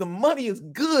 "Look, the money is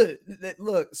good."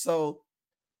 Look, so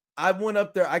I went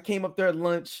up there. I came up there at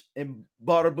lunch and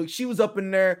bought her book. She was up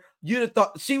in there. You'd have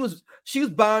thought she was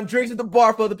buying drinks at the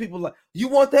bar for other people. Like, you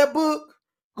want that book?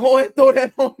 Go ahead, throw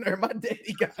that on there. My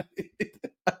daddy got it.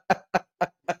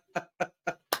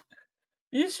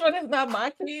 You sure that's not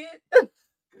my kid?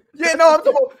 Yeah, no, I'm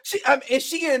talking about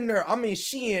she in there. I mean,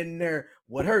 she in there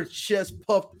with her chest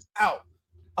puffed out.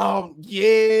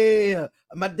 Yeah.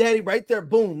 My daddy right there.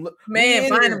 Boom. Man,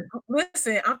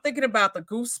 listen, I'm thinking about the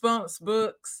Goosebumps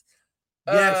books.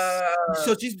 Yes.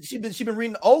 So she been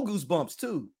reading old Goosebumps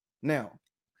too now.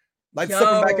 Like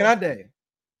stuff from back in our day.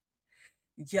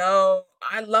 Yo,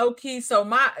 I low key. So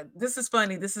this is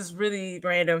funny. This is really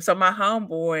random. So my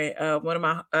homeboy, one of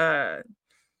my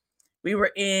we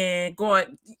were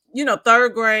going,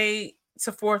 3rd grade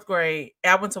to 4th grade.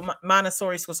 I went to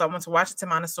Montessori school, so I went to Washington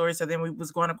Montessori. So then we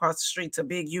was going across the street to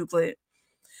Big Euclid.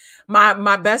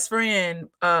 My best friend,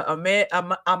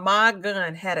 Ahmad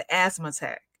Gunn, had an asthma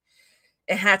attack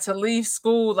and had to leave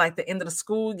school like the end of the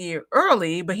school year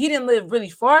early, but he didn't live really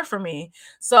far from me.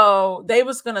 So they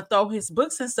was going to throw his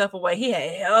books and stuff away. He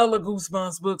had hella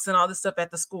Goosebumps books and all this stuff at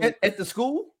the school. At the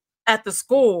school? At the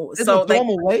school. So throw them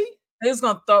away? They was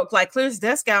going to clear his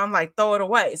desk out and throw it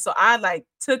away. So I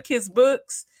took his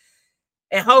books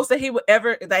and hopes that he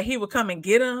would come and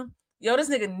get them. Yo, this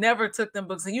nigga never took them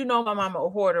books. And my mama a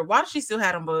hoarder. Why does she still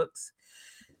have them books?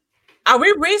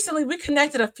 We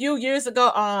connected a few years ago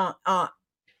on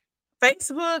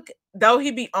Facebook, though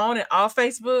he be on and off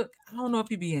Facebook. I don't know if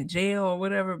he be in jail or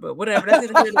whatever, but whatever. That's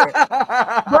it. But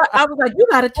I was like, you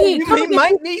got a kid. He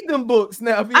might need them books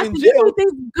now if he's in jail.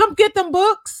 Come get them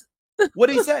books. What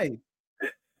did he say?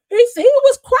 He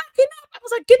was cracking up. I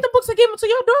was like, get the books and give them to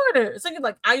your daughter. So he's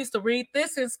like, I used to read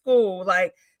this in school.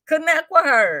 Like, connect with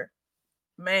her.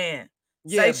 Man.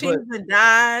 Yeah, she even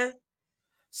died.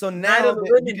 So now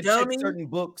you can check certain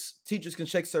books. Teachers can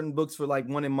check certain books for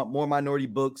more minority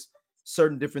books,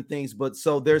 certain different things. But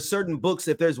so there's certain books.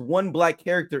 If there's one black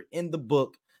character in the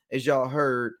book, as y'all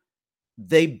heard,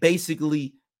 they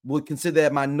basically would consider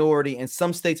that minority. And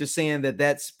some states are saying that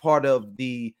that's part of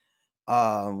the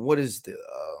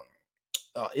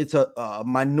it's a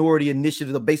minority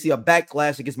initiative, basically a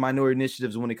backlash against minority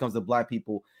initiatives when it comes to black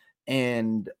people.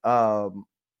 And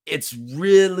it's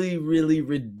really, really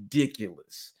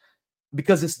ridiculous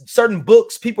because it's certain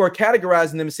books, people are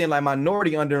categorizing them and saying like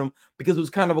minority under them because it was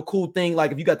kind of a cool thing.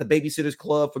 Like if you got the Babysitters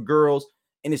Club for girls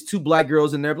and it's 2 black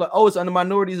girls in there, like, oh, it's under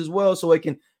minorities as well. So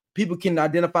people can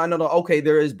identify, no, okay,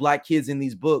 there is black kids in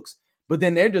these books, but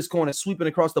then they're just going and sweeping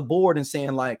across the board and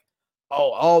saying like,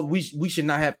 oh, we should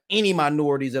not have any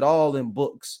minorities at all in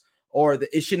books, or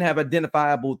it shouldn't have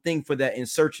identifiable thing for that in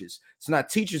searches. So now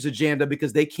teachers are jammed up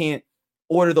because they can't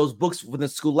order those books for the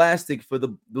Scholastic for the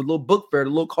little book fair, the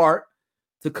little cart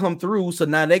to come through. So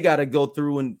now they got to go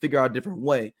through and figure out a different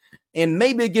way. And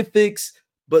maybe it get fixed,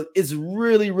 but it's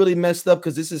really, really messed up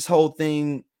because this whole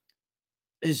thing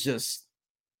is just,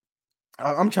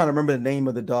 I'm trying to remember the name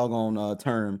of the doggone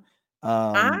term.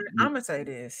 I'm going to say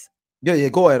this. Yeah,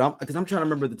 go ahead. Because I'm trying to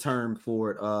remember the term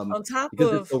for it. On top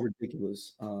because of, it's so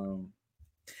ridiculous.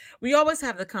 We always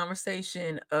have the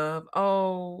conversation of,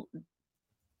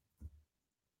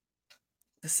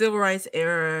 the civil rights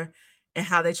era and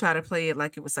how they try to play it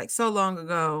like it was like so long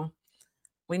ago.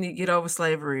 We need to get over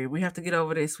slavery. We have to get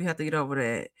over this. We have to get over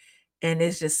that. And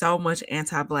it's just so much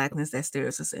anti-blackness that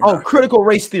stares us in. Critical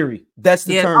race theory. That's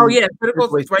the term. Oh, yeah. Critical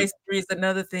race theory is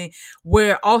another thing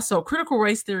where also critical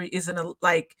race theory is an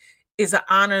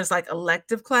honors like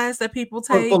elective class that people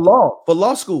take. For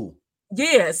law school.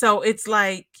 Yeah. So it's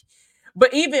like,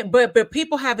 but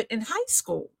people have it in high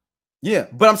school. Yeah.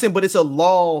 But I'm saying, but it's a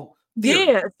law theory.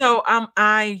 Yeah. So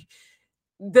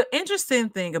the interesting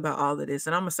thing about all of this,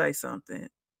 and I'm gonna say something.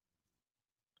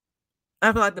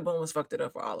 I feel like the boomers fucked it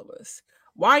up for all of us.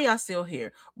 Why y'all still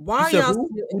here? Why y'all still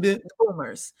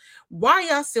boomers? Why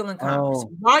y'all still in Congress?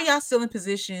 Why y'all still in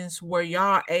positions where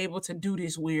y'all are able to do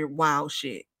this weird, wild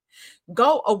shit?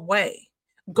 Go away.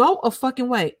 Go a fucking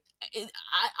way.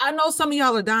 I know some of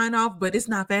y'all are dying off, but it's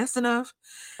not fast enough.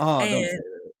 Don't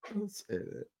say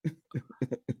that.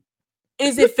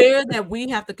 Is it fair that we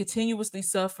have to continuously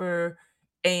suffer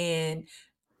and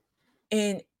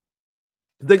they're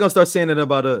gonna start saying it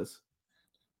about us?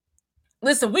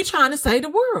 Listen, we trying to save the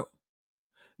world.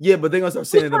 Yeah, but they're gonna start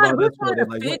saying it about us.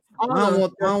 Like,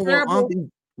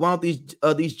 why don't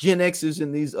these Gen Xers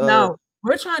and these No,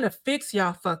 we're trying to fix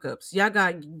y'all fuck ups. Y'all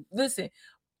got listen.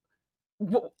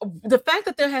 The fact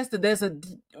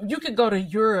that you could go to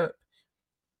Europe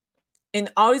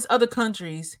and all these other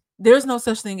countries, there's no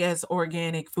such thing as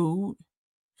organic food.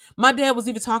 My dad was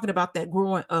even talking about that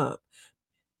growing up.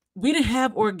 We didn't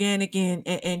have organic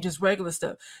and just regular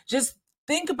stuff. Just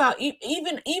think about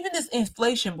even this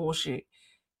inflation bullshit.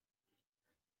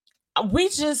 I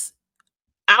was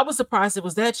surprised it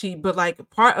was that cheap, but like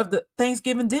part of the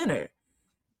Thanksgiving dinner.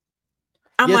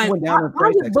 I'm like, why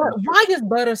is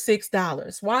butter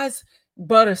 $6? Why is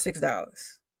butter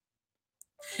 $6?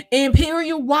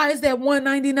 Imperial, why is that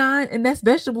 $1.99? And that's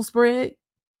vegetable spread.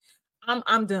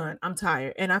 I'm done. I'm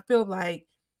tired. And I feel like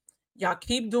y'all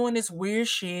keep doing this weird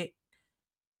shit.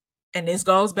 And this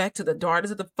goes back to the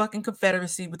Daughters of the fucking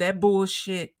Confederacy with that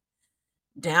bullshit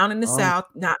down in the South.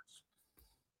 Not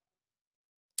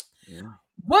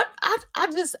what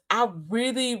I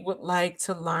really would like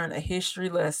to learn a history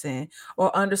lesson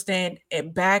or understand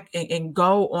it back and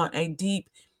go on a deep,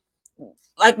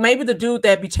 like maybe the dude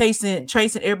that be tracing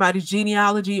everybody's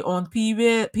genealogy on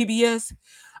PBS.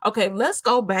 Okay, let's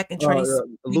go back and trace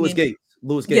Louis Gates.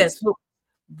 Yes,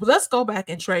 let's go back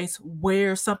and trace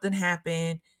where something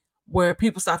happened where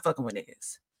people start fucking with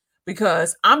niggas.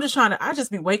 Because I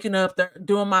just be waking up there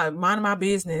doing minding my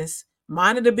business,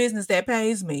 minding the business that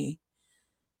pays me.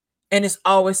 And it's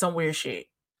always some weird shit.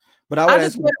 But I would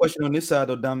ask you a question on this side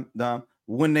though, Dom.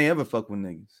 When they ever fuck with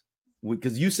niggas?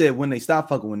 Because you said when they stop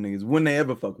fucking with niggas, when they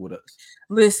ever fuck with us.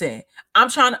 Listen, I'm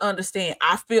trying to understand.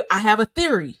 I have a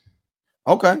theory.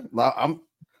 Okay.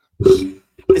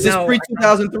 Is this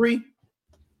pre-2003?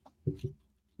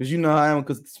 Because you know I am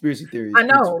conspiracy theories. I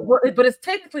know, but it's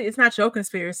technically it's not your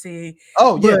conspiracy.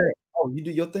 Oh yeah. Oh, you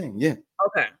do your thing. Yeah.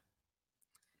 Okay.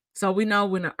 So we know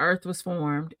when the earth was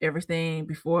formed, everything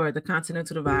before the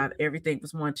continental divide, everything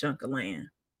was one chunk of land.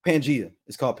 Pangea.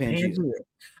 It's called Pangea. Yep.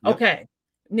 Okay.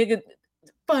 Nigga,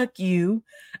 fuck you.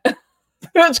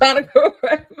 I'm trying to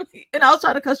correct me. And I was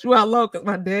trying to cuss you out low because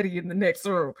my daddy in the next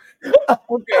room.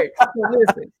 Okay. So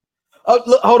listen. Oh,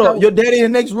 look, hold on. Your daddy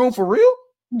in the next room for real?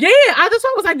 Yeah, I just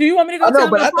was like, do you want me to go? I know,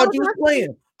 but I thought you were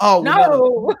playing. Oh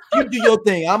no. You do your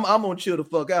thing. I'm gonna chill the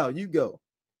fuck out. You go.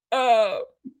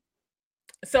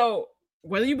 So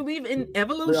whether you believe in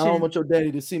evolution, I don't want your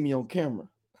daddy to see me on camera.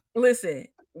 Listen,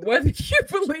 whether you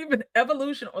believe in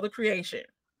evolution or the creation,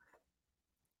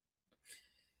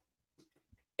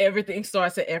 everything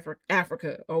starts at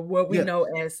Africa, or what we know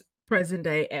as present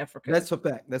day Africa. That's a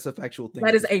fact. That's a factual thing.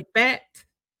 That is a fact.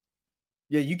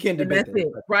 Yeah, you can't debate that. That's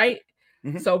it, right?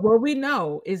 Mm-hmm. So what we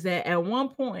know is that at one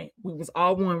point we was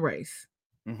all one race.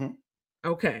 Mm-hmm.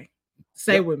 Okay,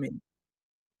 stay with me.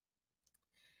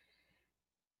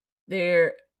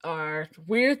 There are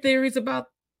weird theories about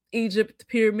Egypt, the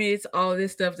pyramids, all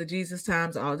this stuff, the Jesus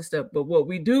times, all this stuff. But what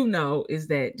we do know is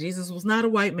that Jesus was not a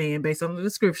white man based on the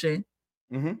description.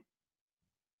 Mm-hmm.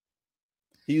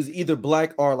 He was either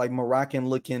black or like Moroccan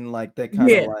looking, like that kind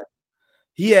of like.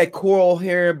 He had coral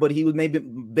hair, but he was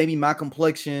maybe my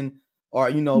complexion, or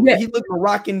he looked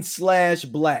Moroccan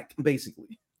 / black,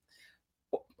 basically.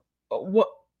 What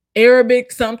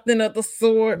Arabic, something of the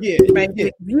sort. Yeah.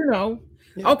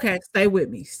 Yeah. Okay, stay with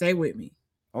me.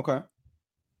 Okay.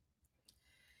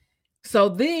 So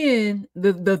then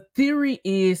the theory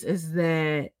is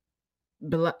that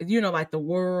like the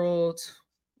world,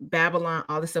 Babylon,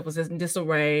 all this stuff was in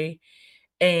disarray,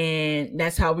 and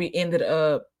that's how we ended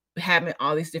up having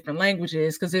all these different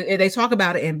languages, because they talk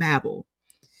about it in Babel.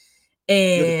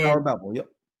 And the Tower of Babel, yep.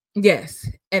 Yes.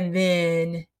 And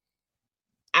then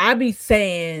I be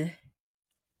saying,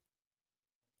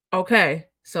 okay,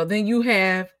 so then you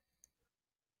have,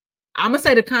 I'm gonna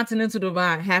say the continental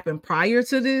divide happened prior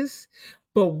to this,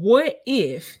 but what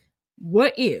if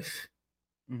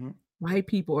mm-hmm. white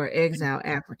people are exiled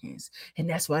Africans, and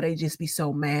that's why they just be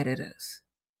so mad at us?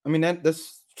 I mean,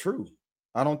 that's true.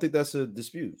 I don't think that's a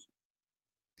dispute.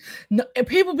 No,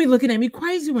 people be looking at me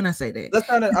crazy when I say that. That's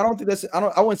not. I don't think that's.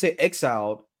 I wouldn't say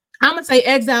exiled. I'm gonna say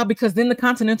exile because then the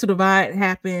continental divide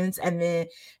happens, and then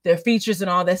their features and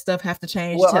all that stuff have to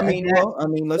change. Well, I mean,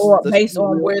 let's based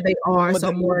on where they are.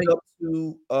 So more up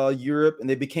to Europe, and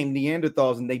they became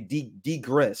Neanderthals, and they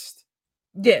degressed.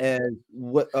 Yeah, and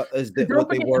what is that? What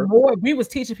they were? We was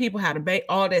teaching people how to bake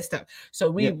all that stuff. So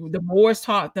the Moors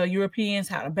taught the Europeans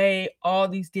how to bake all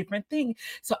these different things.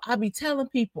 So I be telling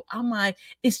people, I'm like,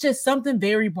 it's just something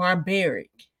very barbaric.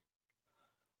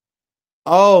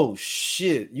 Oh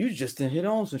shit! You just didn't hit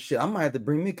on some shit. I might have to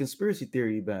bring me conspiracy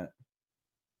theory back,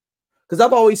 because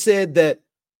I've always said that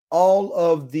all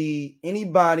of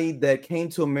anybody that came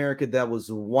to America that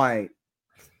was white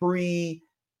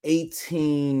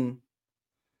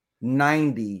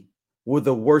pre-1890 were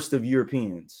the worst of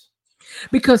Europeans.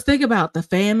 Because think about the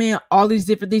famine, all these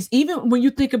different things. Even when you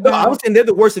think about, I was saying they're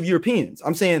the worst of Europeans.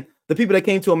 I'm saying the people that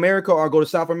came to America or go to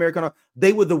South America,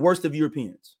 they were the worst of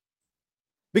Europeans.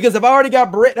 Because if I already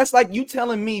got bread, that's like you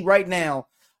telling me right now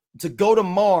to go to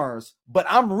Mars, but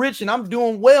I'm rich and I'm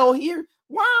doing well here.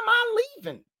 Why am I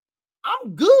leaving?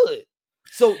 I'm good.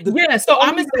 So so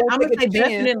I'm gonna say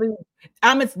definitely.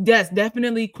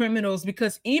 Definitely criminals,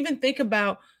 because even think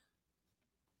about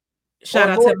shout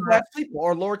out to class people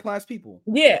or lower class people.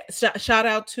 Yeah, shout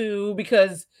out to,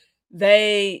 because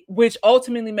which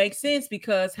ultimately makes sense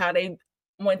because how they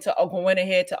went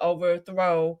ahead to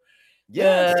overthrow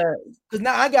Yes, because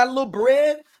now I got a little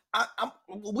bread.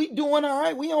 We doing all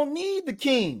right. We don't need the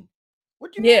king.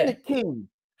 What do you mean the king?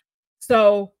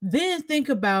 So then think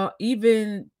about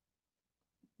even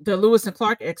the Lewis and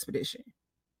Clark expedition.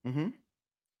 Mm-hmm.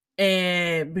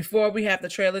 And before we have the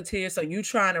Trail of Tears, so you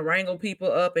trying to wrangle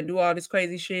people up and do all this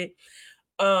crazy shit.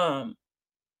 They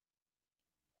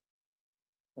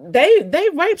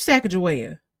raped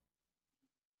Sacagawea.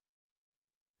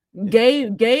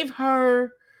 Gave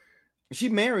her. She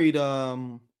married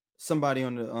somebody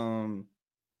on the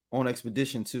on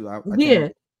expedition too.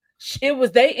 It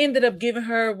was. They ended up giving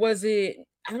her. Was it?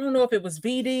 I don't know if it was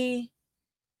VD.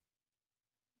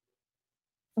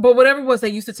 But whatever it was,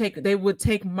 they would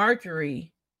take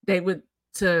mercury. They would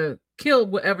to kill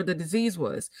whatever the disease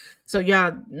was. So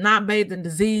y'all not bathed in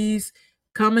disease,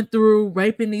 coming through,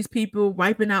 raping these people,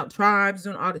 wiping out tribes,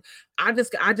 and all. I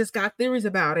just got theories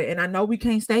about it, and I know we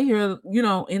can't stay here,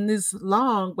 in this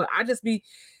long. But I just be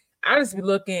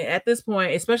looking at this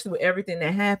point, especially with everything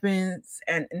that happens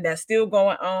and that's still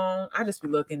going on. I just be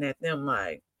looking at them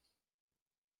like.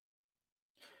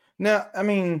 Now, I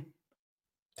mean.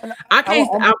 I can't.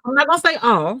 I'm not gonna say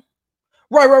all.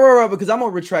 Right. Because I'm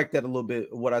gonna retract that a little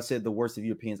bit. What I said, the worst of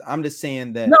Europeans. I'm just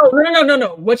saying that.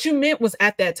 No. What you meant was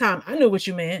at that time. I knew what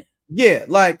you meant. Yeah,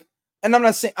 and I'm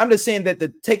not saying. I'm just saying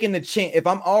that taking the chance. If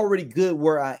I'm already good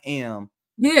where I am.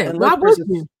 Yeah, why would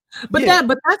you? But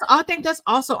that's. I think that's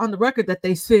also on the record that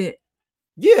they said.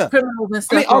 Yeah, criminals and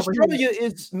stuff. I mean, Australia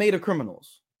is made of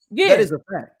criminals. Yeah, that is a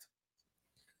fact.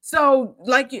 So,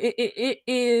 it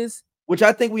is. Which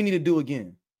I think we need to do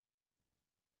again.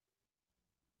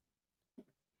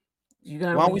 You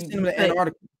got. Why don't we send them to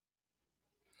Antarctica?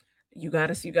 You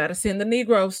gotta send the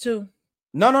Negroes too.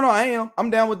 No. I am.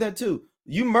 I'm down with that too.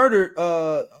 You murdered.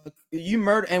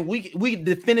 And we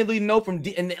definitively know from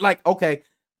okay.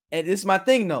 And this is my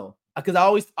thing though, because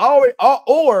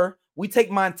or we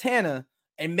take Montana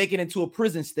and make it into a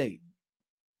prison state.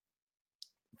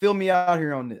 Fill me out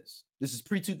here on this. This is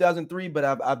pre-2003, but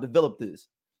I've developed this.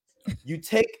 You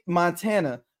take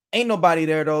Montana. Ain't nobody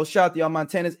there though. Shout out to y'all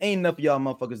Montanans. Ain't enough of y'all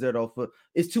motherfuckers there though.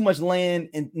 It's too much land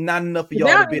and not enough of y'all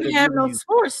to be able to have no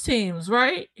sports teams,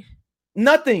 right?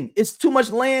 Nothing. It's too much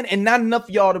land and not enough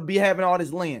of y'all to be having all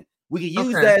this land. We can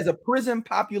use that as a prison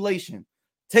population.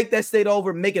 Take that state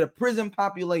over, make it a prison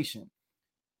population.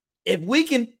 If we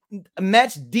can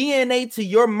match DNA to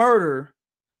your murder,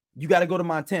 you got to go to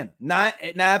Montana. Now,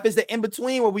 if it's the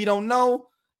in-between where we don't know,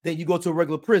 then you go to a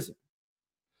regular prison.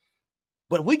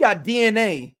 But we got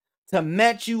DNA to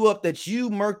match you up that you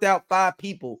murked out 5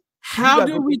 people. How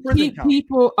do we keep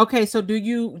people? Okay, so do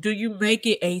you make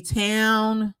it a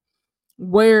town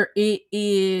where it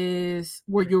is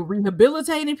where you're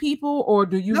rehabilitating people, or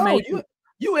do you make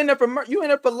you in there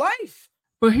for life?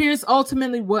 But here's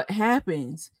ultimately what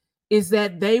happens is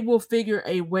that they will figure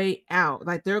a way out.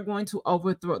 Like they're going to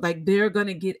overthrow, like they're going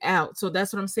to get out. So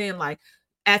that's what I'm saying. Like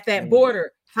at that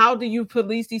border, how do you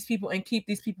police these people and keep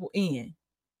these people in?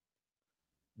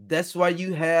 That's why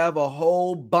you have a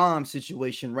whole bomb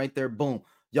situation right there. Boom.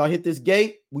 Y'all hit this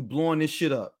gate, we blowing this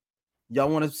shit up. Y'all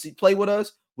want to play with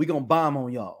us? We gonna bomb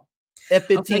on y'all.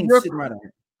 F-15 sitting right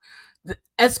there.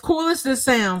 As cool as this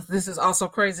sounds, this is also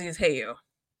crazy as hell.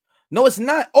 No, it's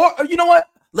not. Or you know what?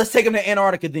 Let's take them to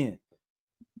Antarctica then.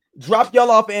 Drop y'all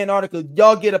off Antarctica.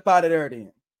 Y'all get up out of there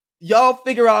then. Y'all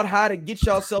figure out how to get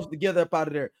yourselves together up out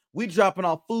of there. We dropping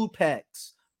off food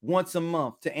packs once a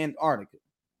month to Antarctica.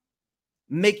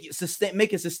 Make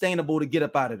it sustainable to get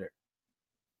up out of there.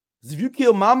 Because if you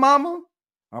kill my mama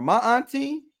or my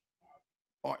auntie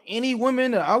or any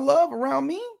women that I love around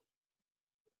me,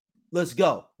 let's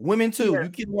go. Women too. Yeah. You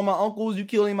kill one of my uncles, you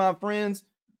kill any of my friends,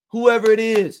 whoever it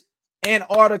is,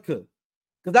 Antarctica.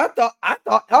 Because I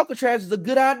thought Alcatraz is a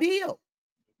good idea.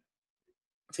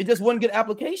 It just wasn't good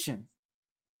application.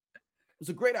 It's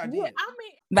a great idea. Yeah,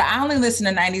 the I Only Listen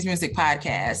to 90s Music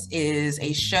podcast is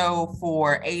a show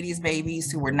for 80s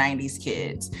babies who were 90s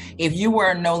kids. If you were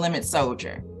a No Limit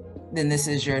soldier, then this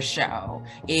is your show.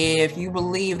 If you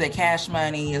believe that Cash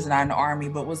Money is not an army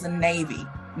but was a Navy,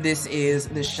 this is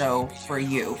the show for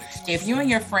you. If you and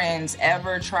your friends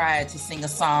ever tried to sing a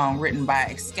song written by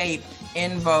Escape,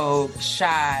 In Vogue,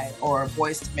 Shy, or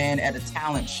Boyz II Men at a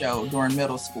talent show during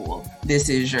middle school, this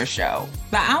is your show.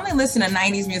 The I Only Listen to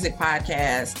 90s Music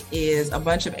podcast is a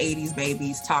bunch of 80s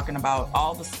babies talking about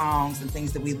all the songs and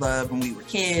things that we loved when we were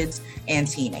kids and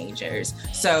teenagers.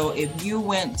 So if you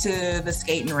went to the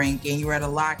skating rink and you were at a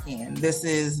lock-in, this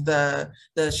is the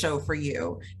show for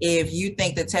you. If you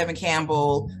think that Tevin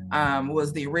Campbell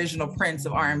was the original Prince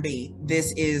of R&B,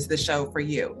 this is the show for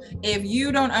you. If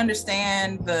you don't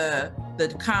understand the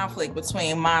the conflict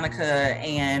between Monica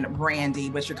and Brandy,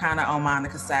 but you're kind of on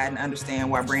Monica's side and understand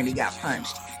why Brandy got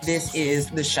punched, this is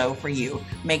the show for you.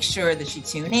 Make sure that you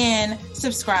tune in,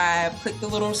 subscribe, click the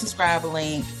little subscribe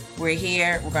link. We're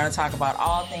here. We're going to talk about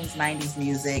all things 90s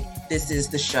music. This is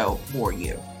the show for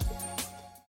you.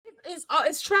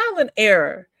 It's trial and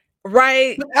error,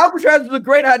 right? Alcatraz was a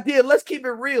great idea. Let's keep it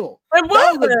real. It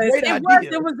was a great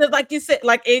idea. It was just, like you said,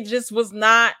 like it just was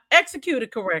not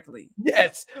executed correctly.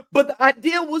 Yes, but the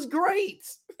idea was great.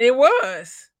 It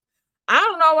was. I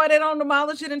don't know why they don't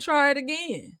demolish it and try it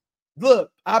again.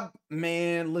 Look,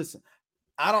 listen.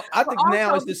 I think also,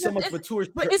 now it's just so much of a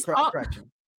tourist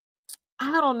attraction.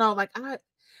 I don't know, like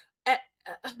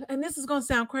and this is gonna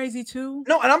sound crazy too.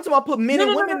 No, and I'm talking about put men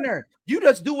and women there. You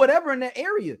just do whatever in that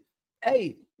area.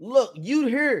 Hey, look, you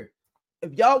here.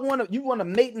 If y'all you want to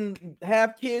mate and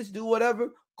have kids, do whatever.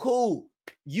 Cool.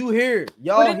 You here.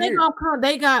 Y'all here. They gonna come.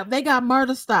 They got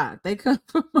murder stock. They come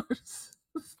from murder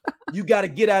stock. You got to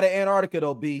get out of Antarctica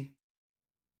though, B.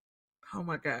 Oh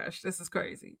my gosh, this is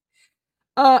crazy.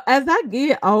 As I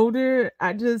get older,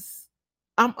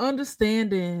 I'm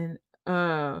understanding.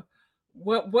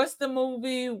 What's the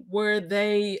movie where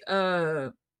they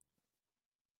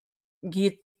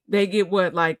get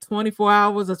what, like 24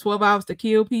 hours or 12 hours to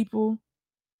kill people?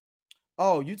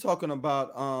 Oh, you talking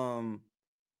about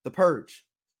The Purge.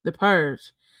 The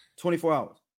Purge. 24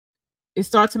 hours. It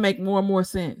starts to make more and more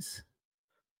sense.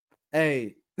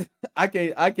 Hey, I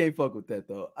can't fuck with that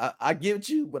though. I get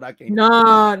you, but I can't.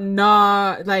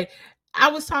 No. Like I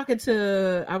was talking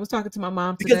to my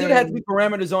mom today. Because there had to be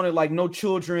parameters on it, like no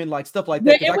children, like stuff like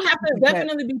that. Yeah, it would have to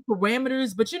definitely be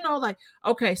parameters, but you know, like,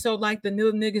 okay, so like the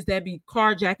little niggas that be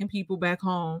carjacking people back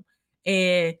home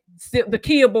and still the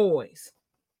Kia boys.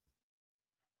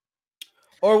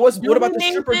 Or what about the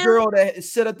stripper girl that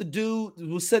was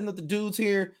setting up the dudes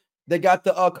here? They got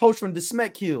the coach from the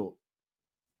Smet killed.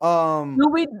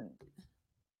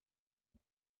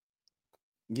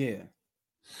 Yeah.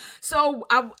 So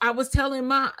I was telling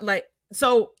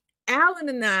so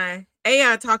Alan and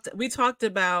we talked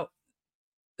about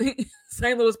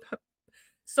St. Louis.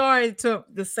 Sorry to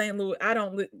the St. Louis.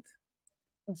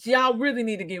 Y'all really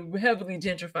need to get heavily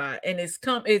gentrified, and it's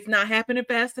not happening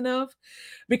fast enough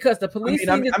because the police.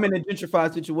 I'm in a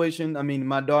gentrified situation. I mean,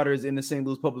 my daughter is in the St.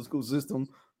 Louis public school system,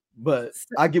 but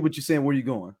I get what you're saying. Where are you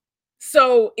going?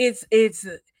 So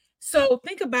so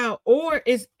think about, or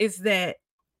is that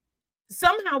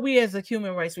somehow we as a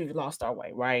human race, we've lost our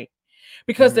way, right?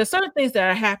 Because there's certain things that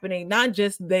are happening, not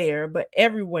just there, but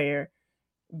everywhere,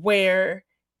 where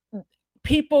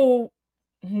people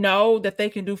know that they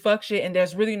can do fuck shit and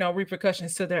there's really no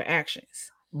repercussions to their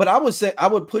actions. But I would say, I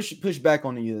would push back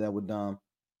on you that with Dom.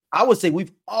 I would say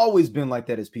we've always been like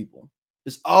that as people.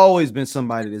 There's always been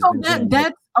somebody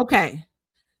that's okay.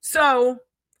 So,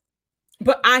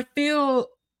 but I feel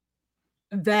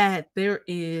that there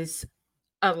is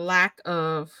a lack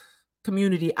of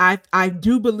community. I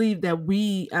do believe that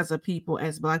we as a people,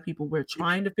 as Black people, we're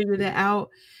trying to figure that out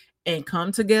and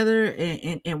come together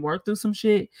and work through some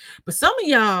shit. But some of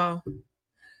y'all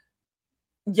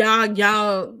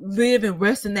live and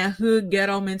rest in that hood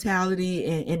ghetto mentality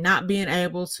and not being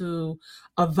able to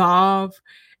evolve,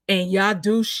 and y'all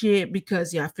do shit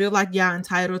because y'all feel like y'all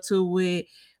entitled to it.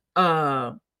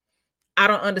 I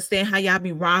don't understand how y'all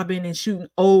be robbing and shooting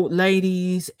old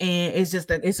ladies, and it's just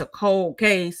that it's a cold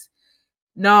case.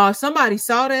 No, if somebody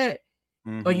saw that,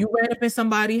 or you ran up in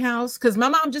somebody's house, because my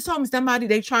mom just told me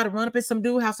they tried to run up in some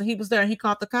dude's house and he was there and he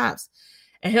caught the cops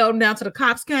and held him down till the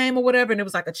cops came or whatever, and it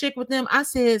was like a chick with them. I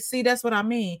said, see, that's what I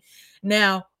mean.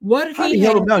 Now, what if he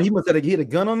held him down? He must have had a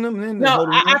gun on them. And no,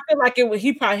 I feel like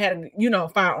he probably had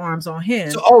firearms on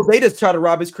him. So, they just tried to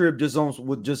rob his crib just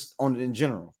on in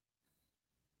general.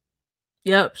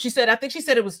 Yep. I think she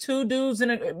said it was 2 dudes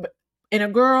and a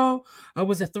girl, or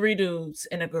was it 3 dudes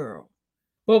and a girl?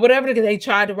 But whatever, they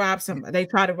tried to rob somebody. They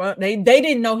tried to run. They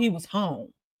didn't know he was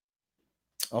home.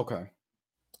 Okay.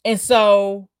 And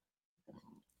so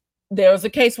there was a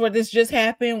case where this just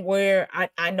happened where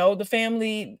I know the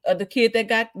family of the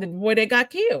boy that got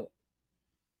killed.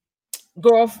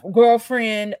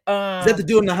 Girlfriend. Is that the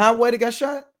dude on the highway that got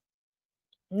shot?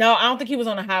 No, I don't think he was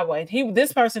on the highway.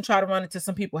 This person tried to run into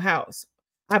some people's house.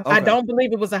 I don't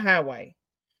believe it was a highway.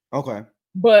 Okay.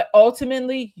 But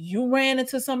ultimately, you ran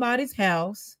into somebody's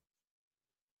house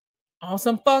on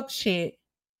some fuck shit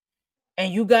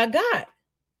and you got.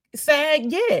 Sad,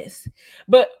 yes.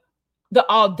 But the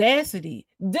audacity,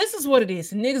 this is what it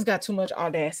is. Niggas got too much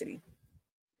audacity.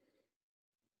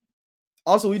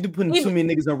 Also, we do put too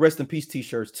many niggas on rest in peace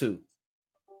t-shirts too.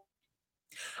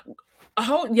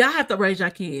 Y'all have to raise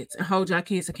your kids and hold your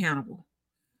kids accountable.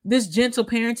 this gentle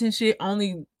parenting shit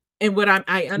only, and what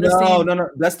I understand. No.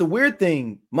 That's the weird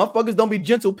thing. Motherfuckers don't be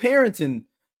gentle parenting.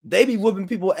 They be whooping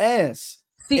people ass.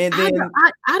 See, and then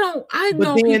I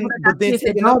know people that got kids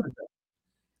that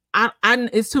don't.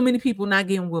 It's too many people not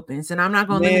getting whoopings, and I'm not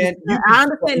gonna limit it. I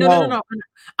understand. No.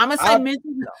 I'm gonna say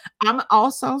mental. I'm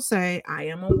also say I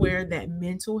am aware that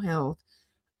mental health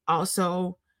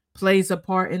also plays a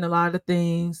part in a lot of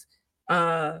things.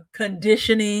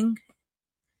 Conditioning,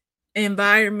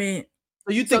 environment.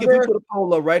 So you think if we put a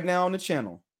poll up right now on the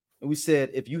channel and we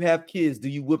said, if you have kids, do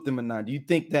you whip them or not? Do you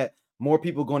think that more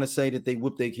people are going to say that they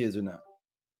whip their kids or not?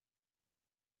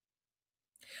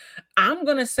 I'm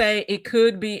going to say it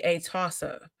could be a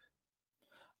toss-up.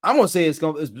 I'm going to say it's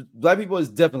black people is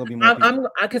definitely going to be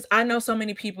more. Because I know so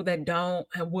many people that don't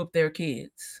have whooped their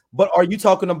kids. But are you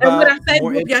talking about? And when I say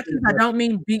whoop your kids, I don't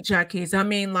mean beat your kids. I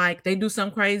mean like they do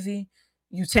something crazy.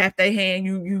 You tap their hand,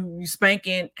 you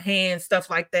spanking hands, stuff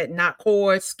like that, not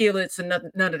cords, skillets, and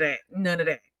none of that. None of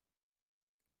that.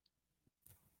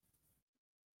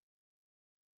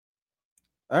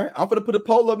 All right, I'm gonna put a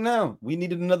poll up now. We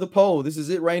needed another poll. This is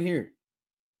it right here.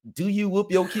 Do you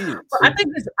whoop your kids? Well,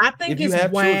 I think if you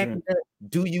have children,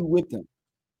 do you whip them?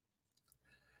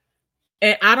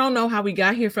 And I don't know how we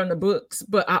got here from the books,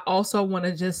 but I also want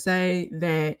to just say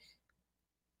that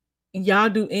y'all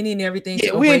do any and everything.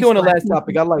 Yeah, we ain't doing the last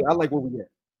topic. I like where we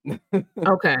at.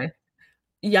 Okay.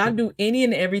 Y'all do any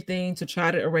and everything to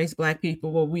try to erase black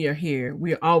people. Well, we are here.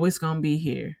 We are always gonna be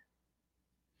here.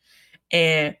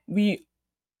 And we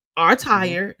are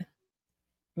tired.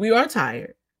 Mm-hmm. We are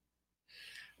tired.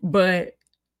 But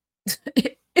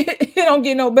it don't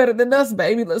get no better than us,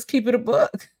 baby. Let's keep it a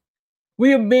buck.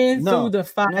 We have been through the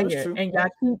fire, and y'all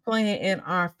keep playing in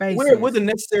our faces.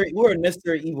 We're a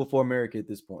necessary evil for America at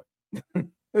this point.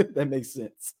 That makes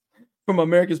sense. From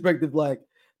America's perspective, like,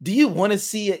 do you want to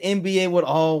see an NBA with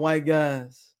all white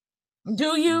guys?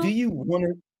 Do you? Do you want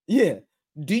to? Yeah.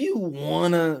 Do you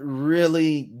want to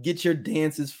really get your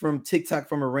dances from TikTok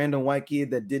from a random white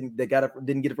kid that didn't get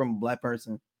it from a black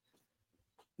person?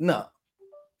 No.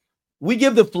 We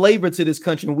give the flavor to this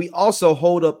country, and we also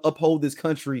uphold this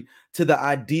country to the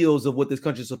ideals of what this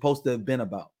country is supposed to have been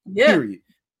about. Yeah. Period.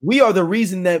 We are the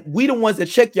reason that we the ones that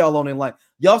check y'all on it. Like,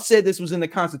 y'all said this was in the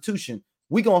Constitution.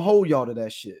 We gonna hold y'all to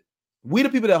that shit. We the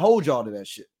people that hold y'all to that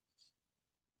shit.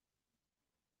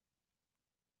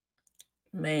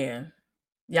 Man,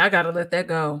 y'all gotta let that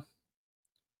go.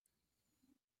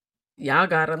 Y'all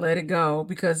gotta let it go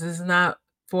because it's not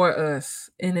for us,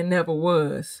 and it never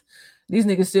was. These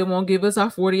niggas still won't give us our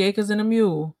 40 acres and a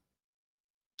mule.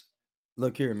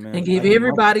 Look here, man. And give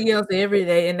everybody else every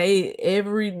day, and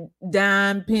every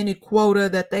dime penny quota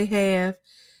that they have,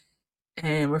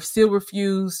 and we still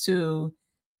refuse to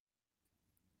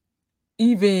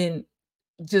even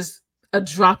just a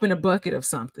drop in a bucket of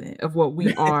something of what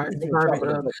we are.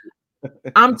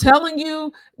 I'm telling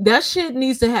you, that shit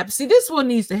needs to happen. See, this one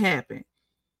needs to happen.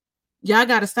 Y'all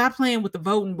got to stop playing with the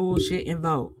voting bullshit and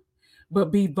vote. But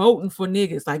be voting for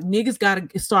niggas. Like, niggas got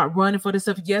to start running for this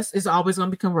stuff. Yes, it's always going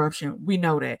to be corruption. We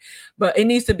know that. But it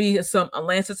needs to be some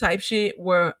Atlanta type shit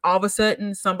where all of a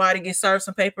sudden somebody gets served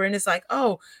some paper and it's like,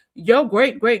 oh, your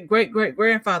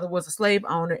great-great-great-great-grandfather was a slave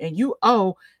owner and you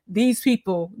owe these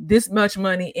people this much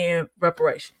money in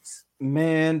reparations.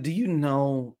 Man, do you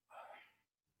know,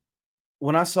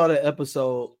 when I saw that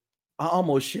episode, I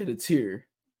almost shed a tear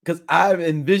because I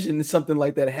envisioned something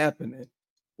like that happening.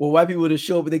 Well, white people would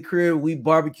show up at their crib, we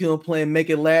barbecue and playing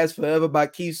Make It Last Forever by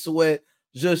Keith Sweat,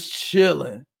 just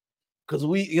chilling. Because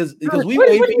we waiting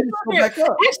for you to come back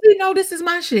up. Actually, no, this is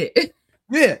my shit.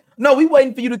 Yeah. No, we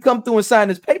waiting for you to come through and sign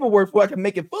this paperwork before I can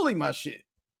make it fully my shit.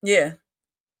 Yeah.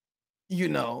 You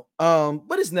know,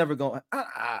 but it's never gonna happen.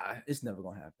 At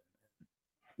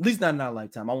least not in our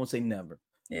lifetime. I won't say never.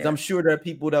 Yeah. I'm sure there are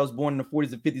people that was born in the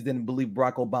 40s and 50s didn't believe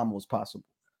Barack Obama was possible.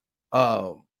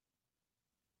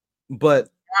 But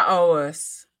I owe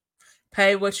us.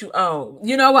 Pay what you owe.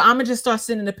 You know what? I'm gonna just start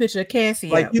sending a picture of Cassie.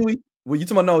 Like out. Huey. Well, you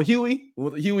talking about Huey?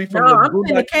 Huey from the I'm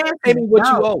sending Cassie. Pay me what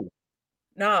you owe.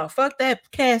 No, fuck that,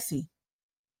 Cassie.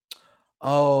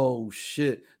 Oh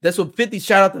shit. That's what 50.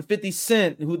 Shout out to 50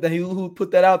 Cent who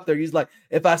put that out there. He's like,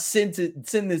 if I send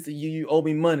this to you, you owe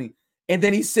me money. And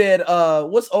then he said,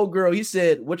 what's old girl? He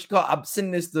said, what you call? I'm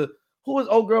sending this to who is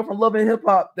old girl from Love and Hip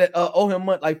Hop that owe him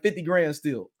money, like 50 grand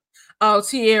still. Oh,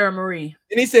 Tierra Marie.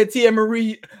 And he said, Tierra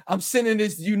Marie, I'm sending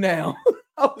this to you now.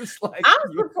 I was like,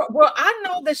 well, I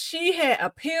know that she had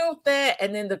appealed that,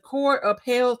 and then the court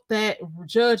upheld that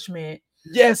judgment.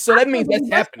 Yes, so that means that's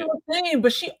happening. Thing,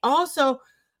 but she also,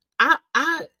 I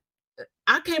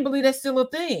can't believe that's still a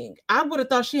thing. I would have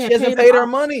thought she hasn't paid her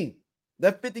money.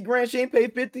 That 50 grand, she ain't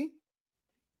paid 50.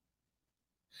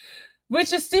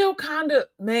 Which is still kind of,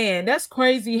 man, that's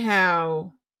crazy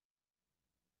how.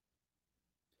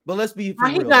 But let's be for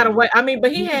he real. Got away. I mean,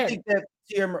 but he had that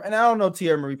and I don't know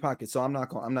Tierra Marie pocket, so I'm not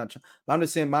trying. But I'm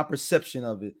just saying my perception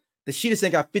of it that she just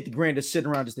ain't got 50 grand to sit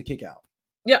around just to kick out.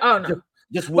 Yeah. Oh no.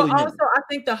 Just but also, I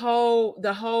think the whole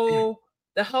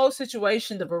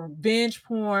situation, the revenge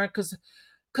porn,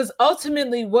 because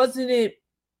ultimately, wasn't it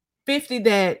 50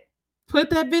 that put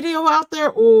that video out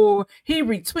there, or he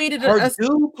retweeted it? Her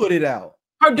dude put it out.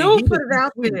 Her dude put it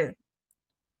out there.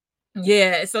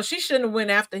 Yeah, so she shouldn't have went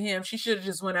after him. She should have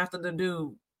just went after the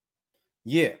dude.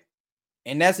 Yeah.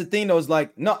 And that's the thing, though, is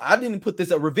like, no, I didn't put this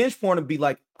up. Revenge porn to be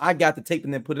like, I got the tape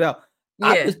and then put it out. Yeah.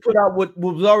 I just put out what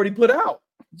was already put out.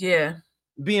 Yeah.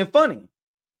 Being funny.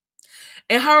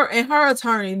 And her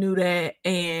attorney knew that,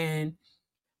 and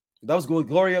that was good.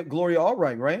 Gloria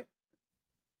Allright, right?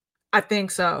 I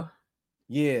think so.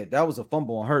 Yeah, that was a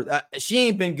fumble on her. She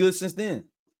ain't been good since then.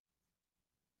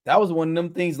 That was one of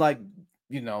them things, like,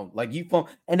 you know, like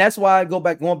and that's why I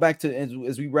going back to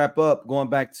as we wrap up, going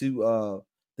back to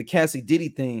the Cassie Diddy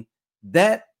thing,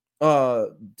 that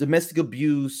domestic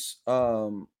abuse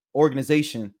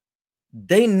organization,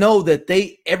 they know that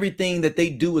everything that they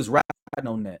do is right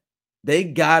on that. They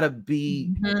gotta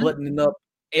be buttoning up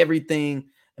everything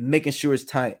and making sure it's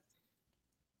tight.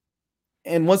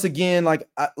 And once again, like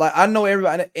I know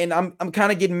everybody, and I'm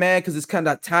kind of getting mad because it's kind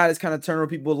of tired. It's kind of turning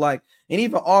people like, and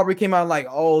even Aubrey came out like,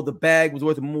 oh, the bag was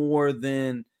worth more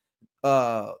than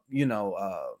you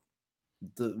know,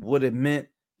 what it meant.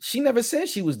 She never said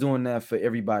she was doing that for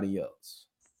everybody else.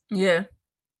 Yeah.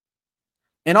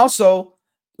 And also,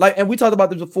 like, and we talked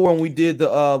about this before when we did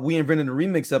the We Invented the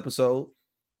Remix episode.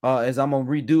 As I'm gonna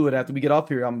redo it after we get off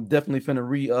here, I'm definitely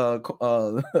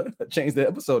finna change the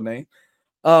episode name.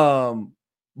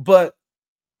 But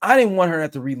I didn't want her to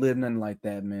have to relive nothing like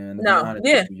that, man. No,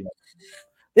 yeah.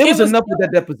 It was enough with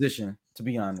that deposition, to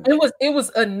be honest. It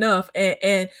was enough,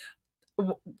 and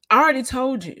I already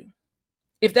told you,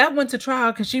 if that went to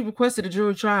trial, because she requested a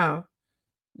jury trial,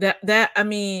 that I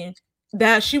mean,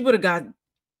 that she would have got.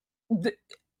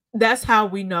 That's how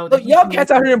we know that. Look, y'all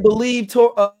cats out here and believe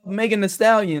Megan Thee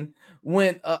Stallion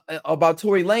went about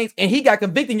Tory Lanez, and he got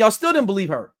convicted. Y'all still didn't believe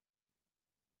her.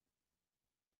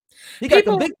 He got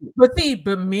convicted. But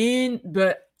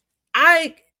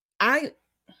I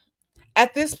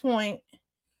at this point,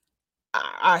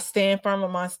 I stand firm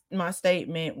on my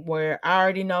statement where I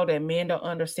already know that men don't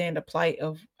understand the plight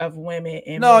of women.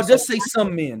 And no, just say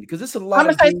some men, because it's a lot. I'm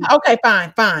gonna say okay,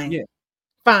 fine, yeah,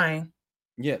 fine,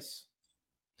 yes.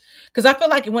 Because I feel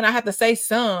like when I have to say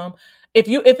some, if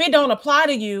it don't apply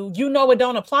to you, you know it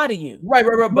don't apply to you. Right.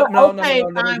 But no,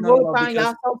 fine,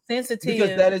 y'all so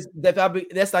sensitive. Because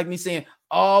that's like me saying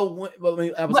all. I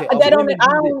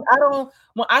don't.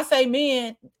 When I say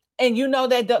men, and you know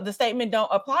that the statement don't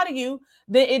apply to you,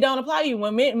 then it don't apply to you.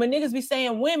 When niggas be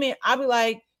saying women, I be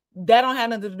like, that don't have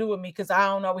nothing to do with me because I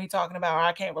don't know what he's talking about, or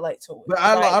I can't relate to it. But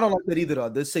I don't like that either, though.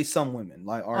 They say some women,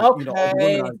 like,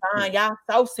 fine. Y'all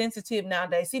so sensitive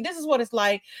nowadays. See, this is what it's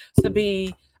like to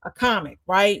be a comic,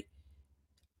 right?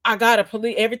 I gotta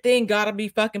police everything. Gotta be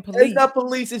fucking police. It's not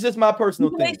police. It's just my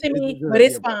personal thing. But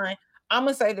it's fine. I'm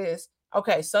gonna say this.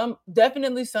 Okay, some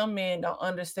men don't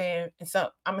understand, and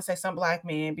I'm gonna say some black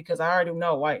men, because I already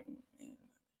know white men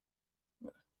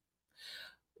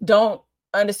don't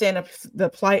understand the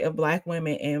plight of black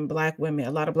women, and black women,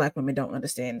 a lot of black women don't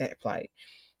understand that plight.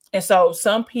 And so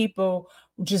some people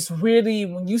just really,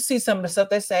 when you see some of the stuff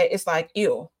they say, it's like,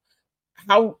 ew,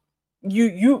 how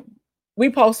we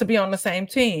supposed to be on the same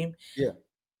team. Yeah.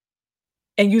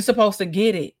 And you supposed to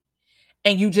get it.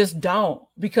 And you just don't,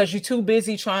 because you're too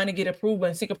busy trying to get approval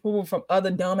and seek approval from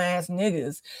other dumbass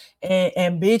niggas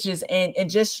and bitches and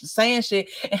just saying shit.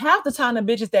 And half the time the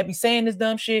bitches that be saying this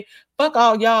dumb shit, fuck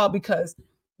all y'all, because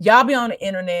y'all be on the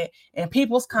internet and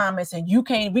people's comments, and we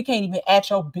can't even at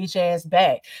your bitch ass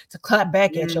back to clap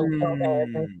back at your dumb ass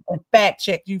and fact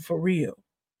check you for real.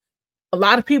 A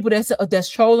lot of people that's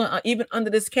trolling, even under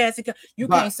this Cassie, you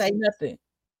can't say nothing.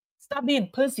 Stop being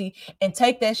pussy and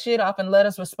take that shit off and let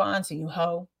us respond to you,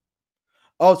 ho.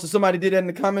 Oh, so somebody did that in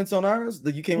the comments on ours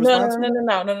that you can't respond to?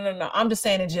 No. I'm just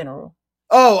saying in general.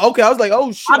 Oh, okay. I was like,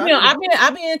 oh shit. I've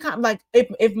been in like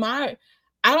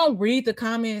I don't read the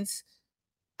comments.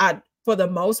 For the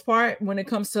most part,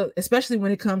 especially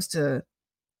when it comes to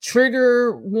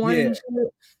trigger warning,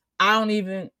 I don't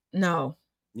even know.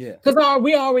 Yeah, because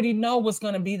we already know what's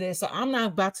gonna be there, so I'm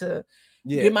not about to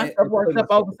get myself worked up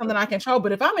over something I control.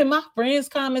 But if I'm in my friends'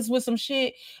 comments with some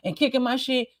shit and kicking my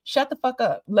shit, shut the fuck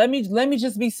up. Let me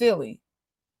just be silly.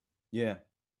 Yeah.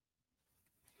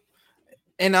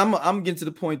 And I'm getting to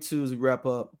the point too as we wrap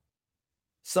up.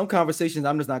 Some conversations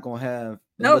I'm just not gonna have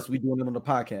unless we doing it on the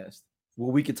podcast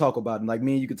where we can talk about it. Like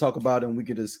me and you can talk about it and we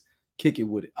could just kick it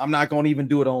with it. I'm not gonna even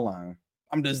do it online.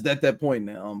 I'm just at that point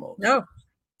now almost. No,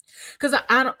 because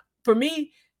I don't. For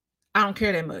me, I don't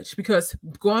care that much because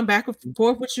going back and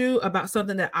forth with you about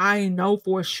something that I know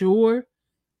for sure,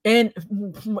 and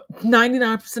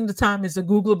 99% of the time is a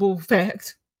Googleable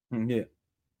fact. Yeah.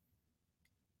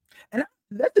 And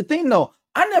that's the thing, though.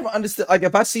 I never understood. Like,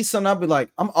 if I see something, I'll be like,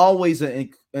 I'm always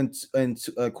an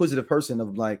inquisitive person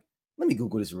of like, let me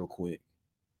Google this real quick.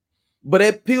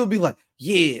 But people be like,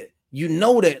 yeah, you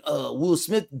know that Will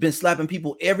Smith been slapping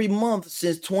people every month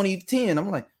since 2010.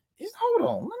 I'm like, hold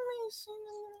on, let me see.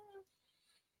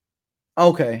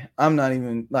 Okay, I'm not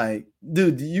even like,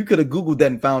 dude, you could have Googled that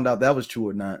and found out that was true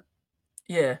or not.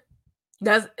 Yeah,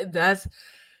 that's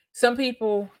some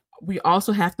people. We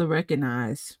also have to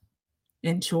recognize.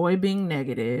 Enjoy being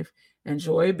negative,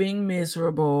 enjoy being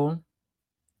miserable,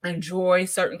 enjoy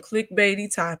certain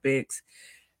clickbaity topics.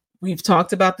 We've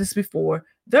talked about this before.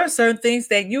 There are certain things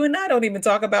that you and I don't even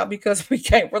talk about because we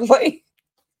can't relate.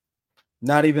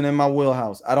 Not even in my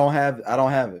wheelhouse. I don't have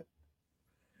it.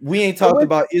 We ain't talked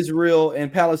about Israel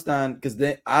and Palestine because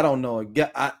then I don't know.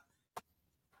 That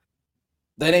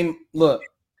ain't look.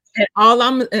 And all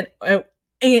I'm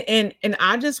and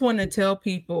I just want to tell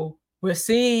people we're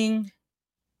seeing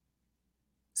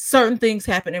certain things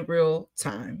happen in real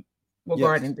time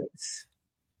regarding this.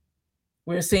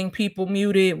 We're seeing people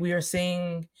muted. We are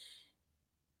seeing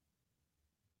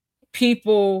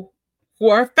people who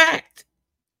are fact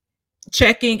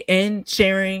checking and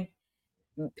sharing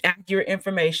accurate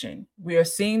information. We are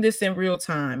seeing this in real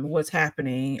time. What's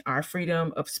happening? Our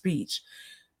freedom of speech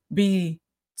be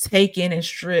taken and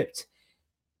stripped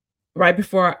right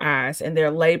before our eyes, and they're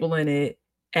labeling it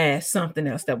as something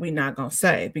else that we're not gonna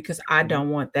say because I don't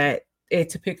want it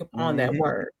to pick up on that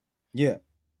word. Yeah.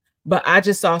 But I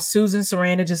just saw Susan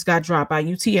Sarandon just got dropped by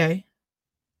UTA.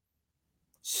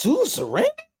 Susan Sarandon?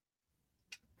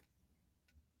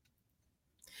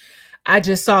 I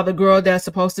just saw the girl that's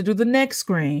supposed to do the next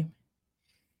Scream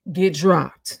get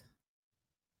dropped.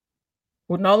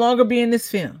 Will no longer be in this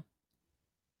film.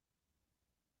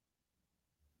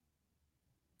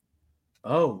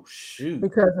 Oh, shoot.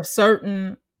 Because of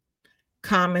certain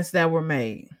comments that were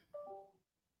made.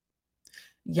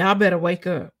 Y'all better wake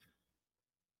up.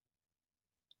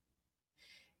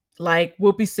 Like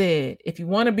Whoopi said, if you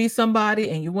want to be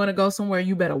somebody and you want to go somewhere,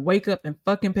 you better wake up and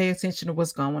fucking pay attention to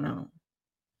what's going on.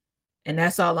 And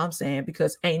that's all I'm saying,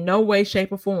 because ain't no way,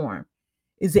 shape, or form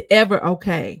is it ever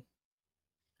okay.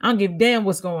 I don't give a damn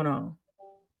what's going on.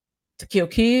 To kill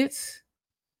kids,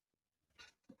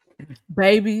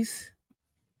 babies.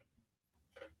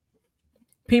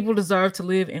 People deserve to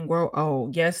live and grow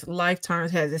old. Yes, life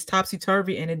has its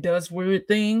topsy-turvy and it does weird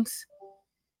things.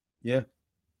 Yeah.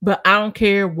 But I don't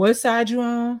care what side you're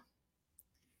on.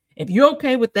 If you're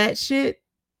okay with that shit,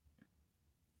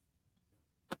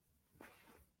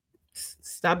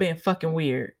 stop being fucking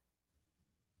weird.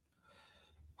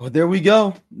 Well, there we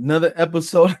go. Another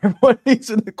episode of Everybody's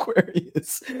an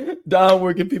Aquarius. Don,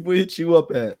 where can people hit you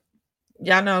up at?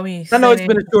 Y'all know me. I know it's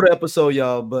been a shorter episode,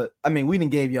 y'all, but I mean, we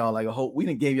didn't give y'all like an hour. We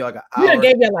done gave y'all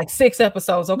like 6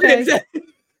 episodes, okay?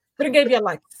 We done gave y'all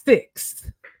like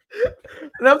 6.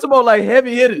 And I'm talking about like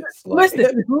heavy hitters.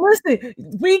 Listen,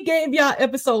 we gave y'all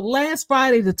episode last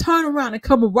Friday to turn around and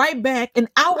come right back an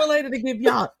hour later to give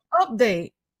y'all an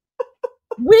update.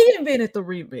 We invented the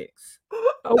remix.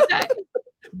 Okay.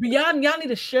 But y'all need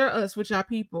to share us with y'all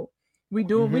people. We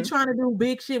trying to do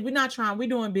big shit. We're not trying, we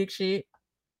doing big shit.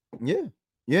 Yeah.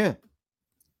 Yeah.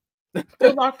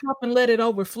 Fill our cup and let it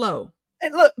overflow.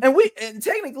 And look, and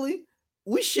technically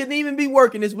we shouldn't even be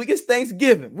working this week. It's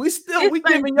Thanksgiving. We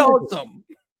giving y'all something.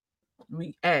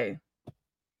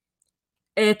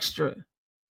 Extra.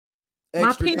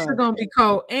 My pizza gonna be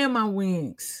cold and my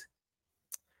wings.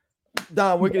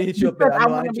 Don, we're gonna hit you up. I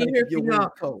want to be here for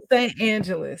y'all.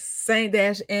 St.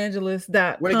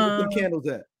 Angelus.com. Where get them candles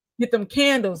at? Get them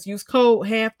candles. Use code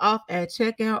half off at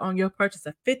checkout on your purchase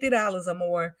of $50 or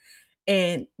more.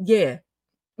 And yeah,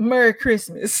 Merry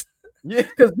Christmas. Yeah.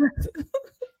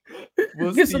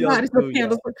 We'll get somebody some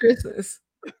candles for Christmas.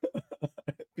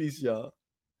 Peace, y'all.